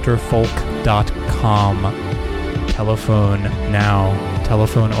ken@counterfolk.com. Telephone now.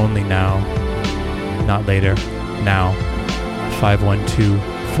 Telephone only now. Not later. Now.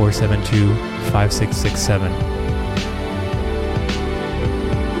 512-472-5667.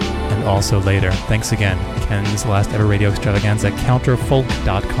 And also later. Thanks again. Ken's Last Ever Radio Extravaganza.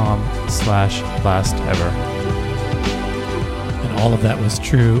 counterfolk.com/lastever. And all of that was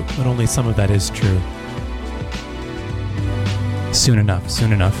true, but only some of that is true. Soon enough.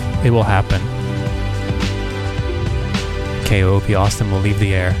 It will happen. KOOP Austin will leave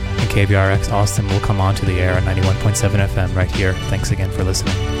the air, and KVRX Austin will come onto the air at 91.7 FM right here. Thanks again for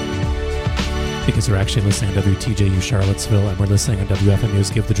listening. Because we're actually listening to WTJU Charlottesville, and we're listening on WFMU's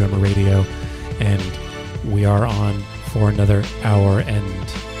Give the Drummer Radio, and we are on for another hour and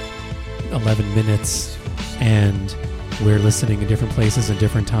 11 minutes, and we're listening in different places and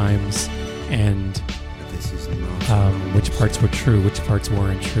different times, and which parts were true, which parts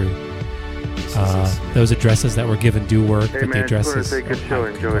weren't true. Those addresses that were given do work, hey, but man, the addresses... Hey man, good show.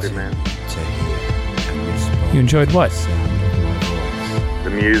 Enjoyed it, man. You enjoyed what? The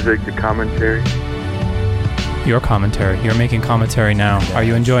music, the commentary. Your commentary. You're making commentary now. Are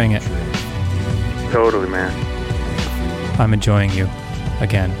you enjoying it? Totally, man. I'm enjoying you.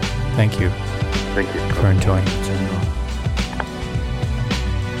 Again, thank you. Thank you. For enjoying it.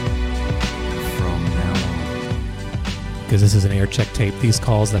 Because this is an air check tape. These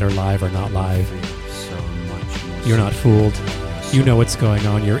calls that are live are not live. You're not fooled. You know what's going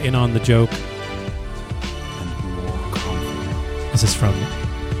on. You're in on the joke. This is from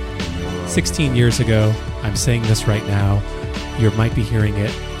 16 years ago. I'm saying this right now. You might be hearing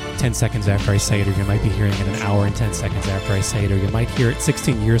it 10 seconds after I say it, or you might be hearing it an hour and 10 seconds after I say it, or you might hear it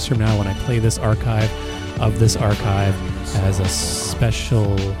 16 years from now when I play this archive of this archive as a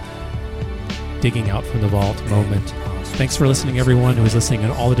special digging out from the vault moment. Thanks for listening, everyone who is listening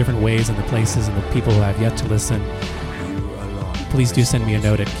in all the different ways and the places and the people who have yet to listen. Please do send me a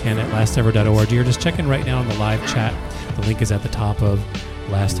note at ken@lastever.org, or just check in right now on the live chat. The link is at the top of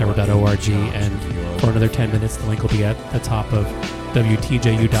lastever.org, and for another 10 minutes, the link will be at the top of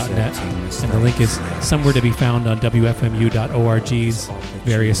WTJU.net, and the link is somewhere to be found on WFMU.org's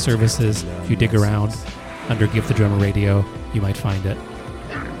various services. If you dig around under Give the Drummer Radio, you might find it.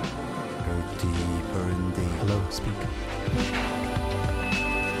 Hello, speak.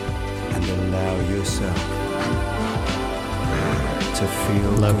 And allow yourself to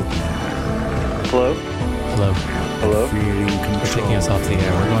feel Hello. good now. Hello? Hello. Hello? We're taking us off the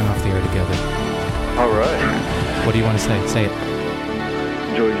air. We're going off the air together. All right. What do you want to say? Say it.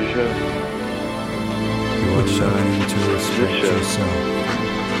 Enjoyed your show. You're learning to respect yourself.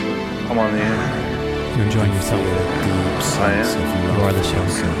 I'm on the air. You're enjoying yourself. I am. You are the show.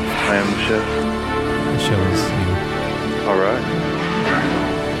 I am the show. The show is you. All right.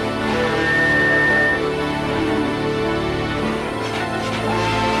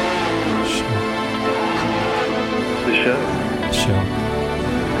 The show. The show.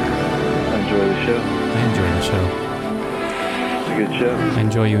 I enjoy the show. I enjoy the show. It's a good show. I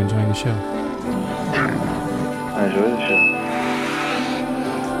enjoy you enjoying the show. I enjoy the show.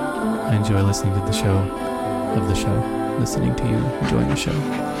 I enjoy listening to the show of the show. Listening to you enjoying the show.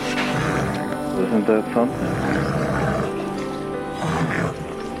 Isn't that something?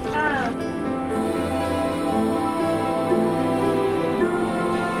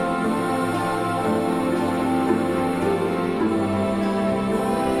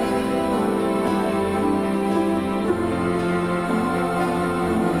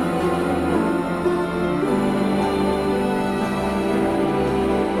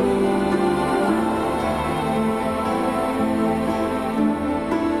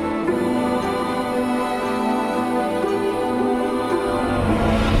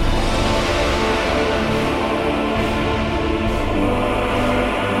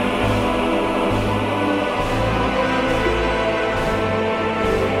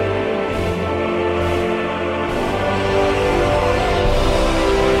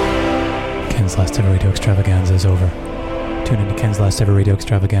 Last Ever Radio Extravaganza is over. Tune into Ken's Last Ever Radio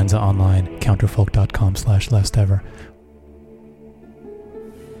Extravaganza online, counterfolk.com/lastever.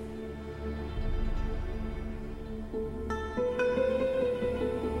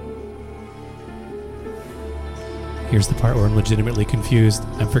 Here's the part where I'm legitimately confused.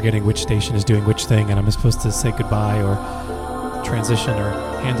 I'm forgetting which station is doing which thing, and I'm supposed to say goodbye or transition or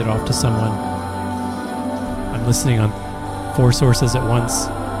hand it off to someone. I'm listening on 4 sources at once.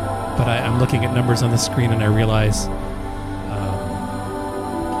 But I'm looking at numbers on the screen and I realize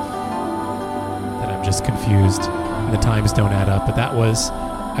that I'm just confused. And the times don't add up. But that was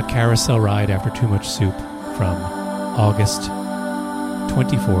a carousel ride after Too Much Soup from August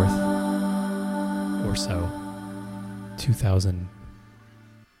 24th or so, 2004.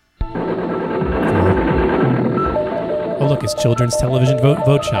 Oh look, it's Children's Television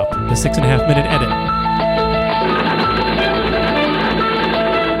Vote Shop, the 6.5-minute edit.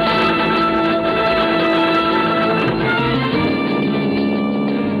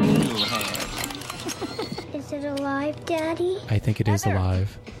 Daddy? I think it is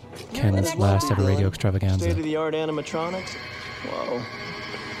alive. Ken's Last Ever Radio Extravaganza. State-of-the-art animatronics? Whoa.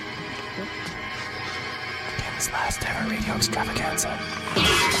 Ken's Last Ever Radio Extravaganza.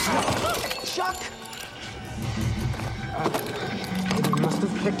 Chuck! It must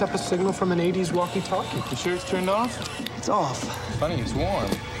have picked up a signal from an 80s walkie-talkie. You sure it's turned off? It's off. Funny, it's warm.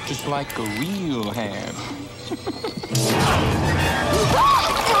 Just like a real hand.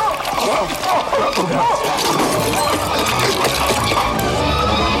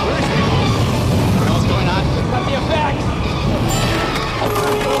 What's going on? Got the effect!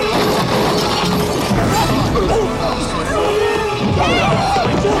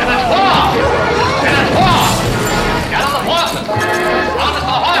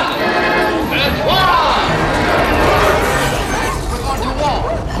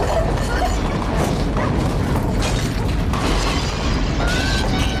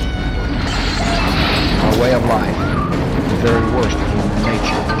 Our way of life, the very worst of human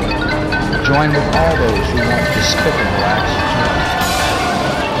nature. Join with all those who want despicable acts of terror.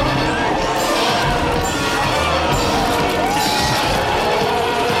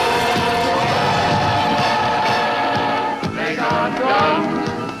 They got guns,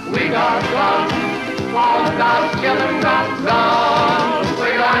 we got guns, all God's children got guns.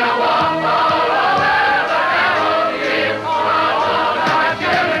 We're gonna walk all over the hell all God's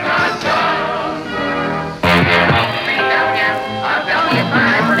children got guns.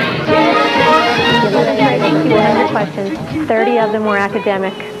 Questions. 30 of them were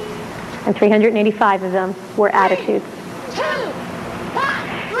academic, and 385 of them were attitudes.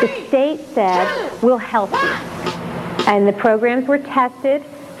 The state said, we'll help you. And the programs were tested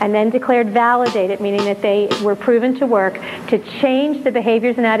and then declared validated, meaning that they were proven to work to change the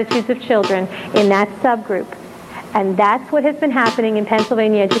behaviors and attitudes of children in that subgroup. And that's what has been happening in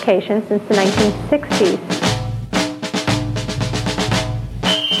Pennsylvania education since the 1960s.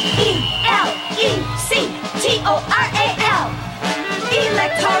 ELECTORAL,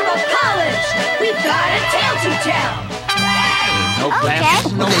 Electoral College. We've got a tale to tell. No Bet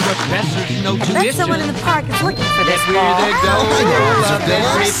someone in the park is looking for this ball.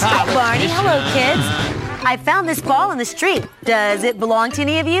 Barney, hello, kids. I found this ball in the street. Does it belong to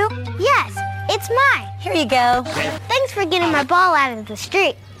any of you? Yes, it's mine. Here you go. Thanks for getting my ball out of the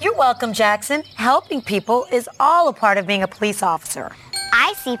street. You're welcome, Jackson. Helping people is all a part of being a police officer.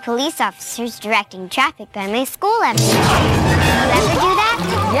 I see police officers directing traffic by my school every day. Do you ever do that?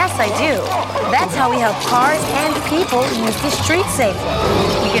 Yes, I do. That's how we help cars and people use the street safely.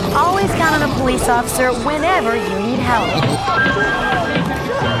 You can always count on a police officer whenever you need help.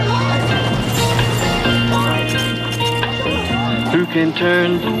 Who can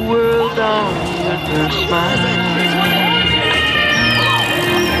turn the world on with her smile?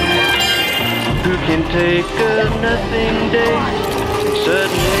 Who can take a nothing day and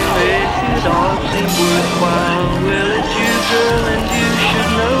suddenly make it all seem worthwhile? Well, it's you, girl, and you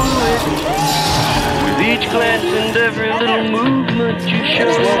should know it. With each glance and every little movement you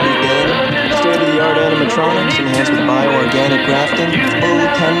show. State-of-the-art animatronics enhanced with bioorganic grafting, full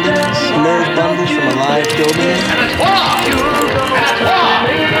tendons, nerve bundles from a live Doberman.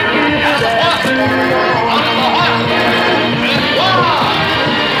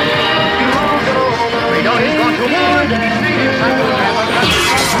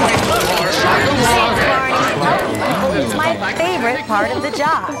 It's my favorite part of the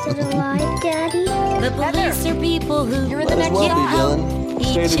job. Is it alive, Daddy? The police are people who Might as well be, Dylan.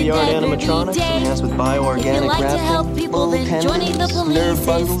 State-of-the-art animatronics enhanced with bioorganic grafting, full tendons, nerve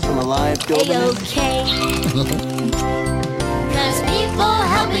bundles from a live Doberman. Cause people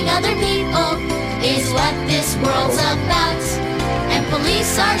helping other people is what this world's about. And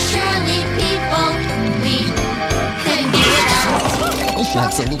police are surely people we couldn't do without.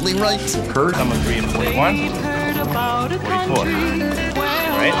 Absolutely right. Kurt, I'm 3 and 41. 44.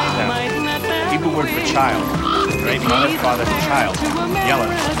 Right? Now, Hebrew word for child. Right? Mother, father, child. Yellow.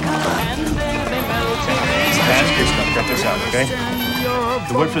 Spanish kids don't cut this out, okay?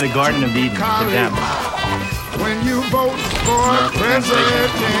 The word for the Garden of Eden, condemn. When you vote for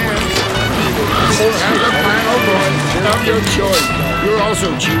president, you will have the final voice of your choice. You're also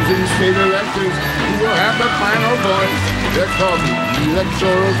choosing state electors who will have the final voice. They're called the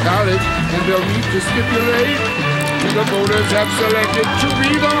Electoral College, and they'll need to stipulate who the voters have selected to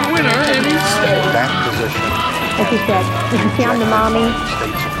be the winner in each state. That position. As he said, you can see I'm the mommy.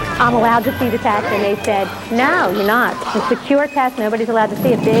 I'm allowed to see the test, and they said, no, you're not. It's a secure test. Nobody's allowed to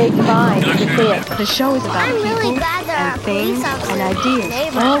see a big fine to see it. The show is about people and things and ideas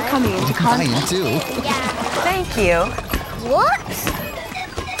all coming into contact. too. Thank you. Whoops.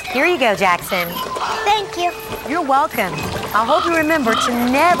 Here you go, Jackson. Thank you. You're welcome. I hope you remember to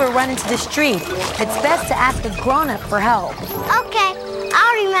never run into the street. It's best to ask a grown-up for help. Okay,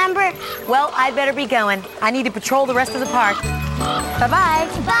 I'll remember. Well, I'd better be going. I need to patrol the rest of the park. Bye-bye.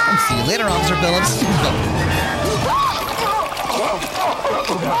 Bye. See you later, Officer Phillips.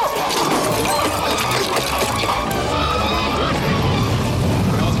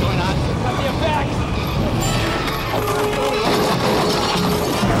 What's going on? Got the effect.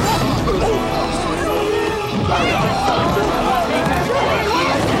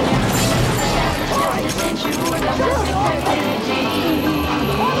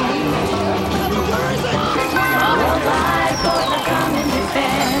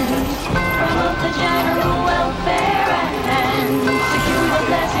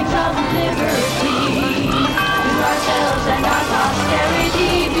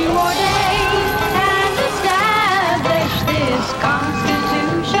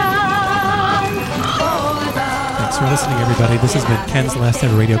 Thanks for listening, everybody. This has been Ken's Last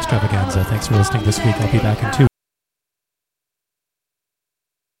Ever Radio Extravaganza. Thanks for listening this week. I'll be back in 2 weeks.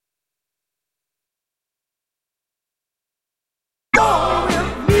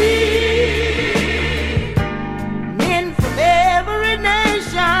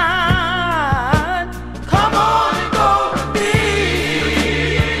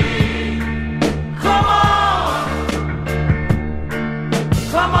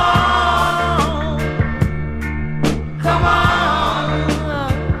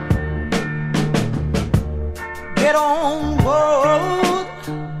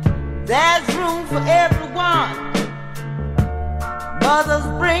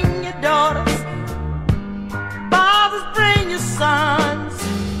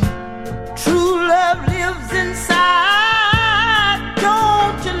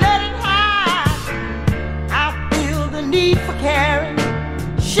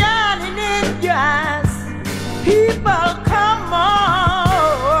 People, come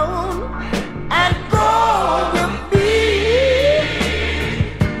on and go with me.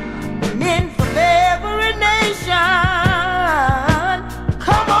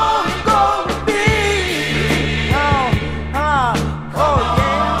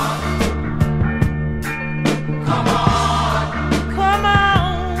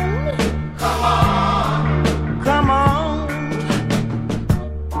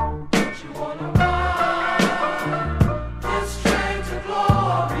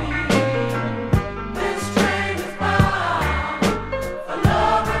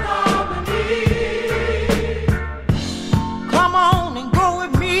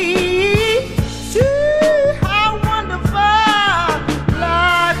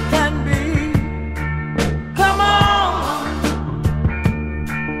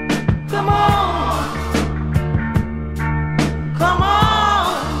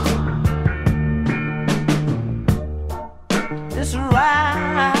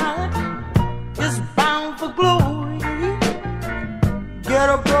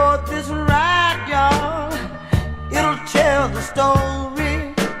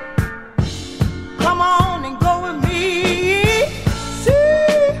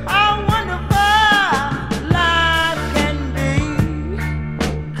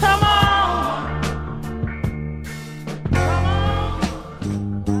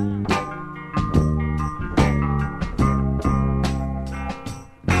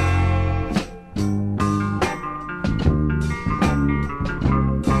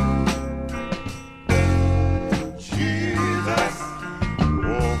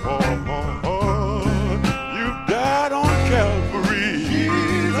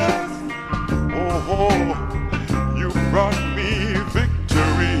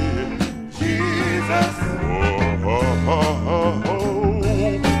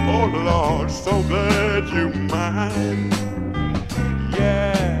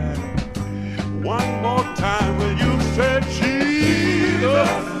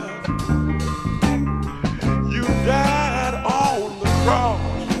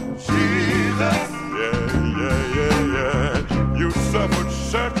 suffered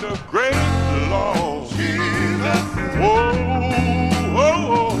such a great loss. Jesus.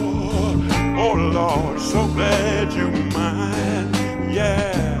 Oh, Lord, so glad you're mine,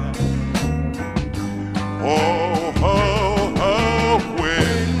 yeah.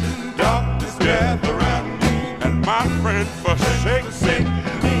 When darkness gather around me and my friend forsakes me,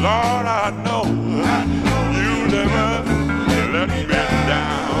 Lord, I know you never let me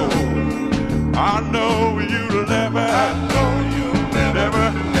down. I know you never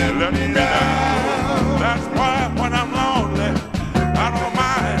let me down. That's why when I'm lonely, I don't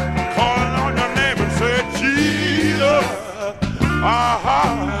mind calling on your name and say, Jesus,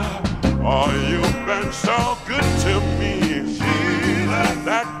 oh, you've been so good to me. Jesus,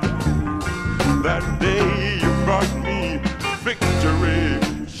 that day you brought me victory.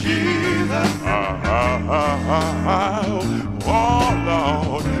 Jesus, oh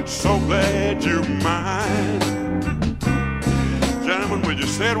Lord, so glad you're mine. Gentlemen, will you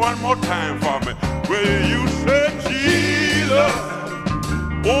say it one more time for me? Will you say, Jesus,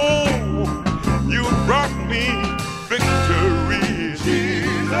 oh, you brought me victory.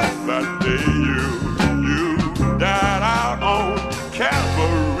 Jesus, that day you died out on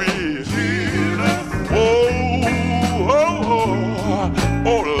Calvary. Jesus, oh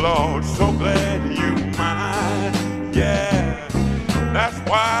Lord, so glad you mine. Yeah, that's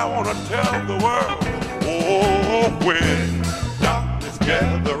why I want to tell the world. Oh, when darkness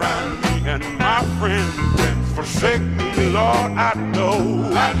gather around me and my friends forsake me, Lord, I know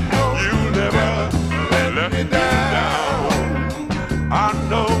you never let me down. I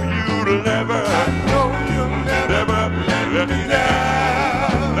know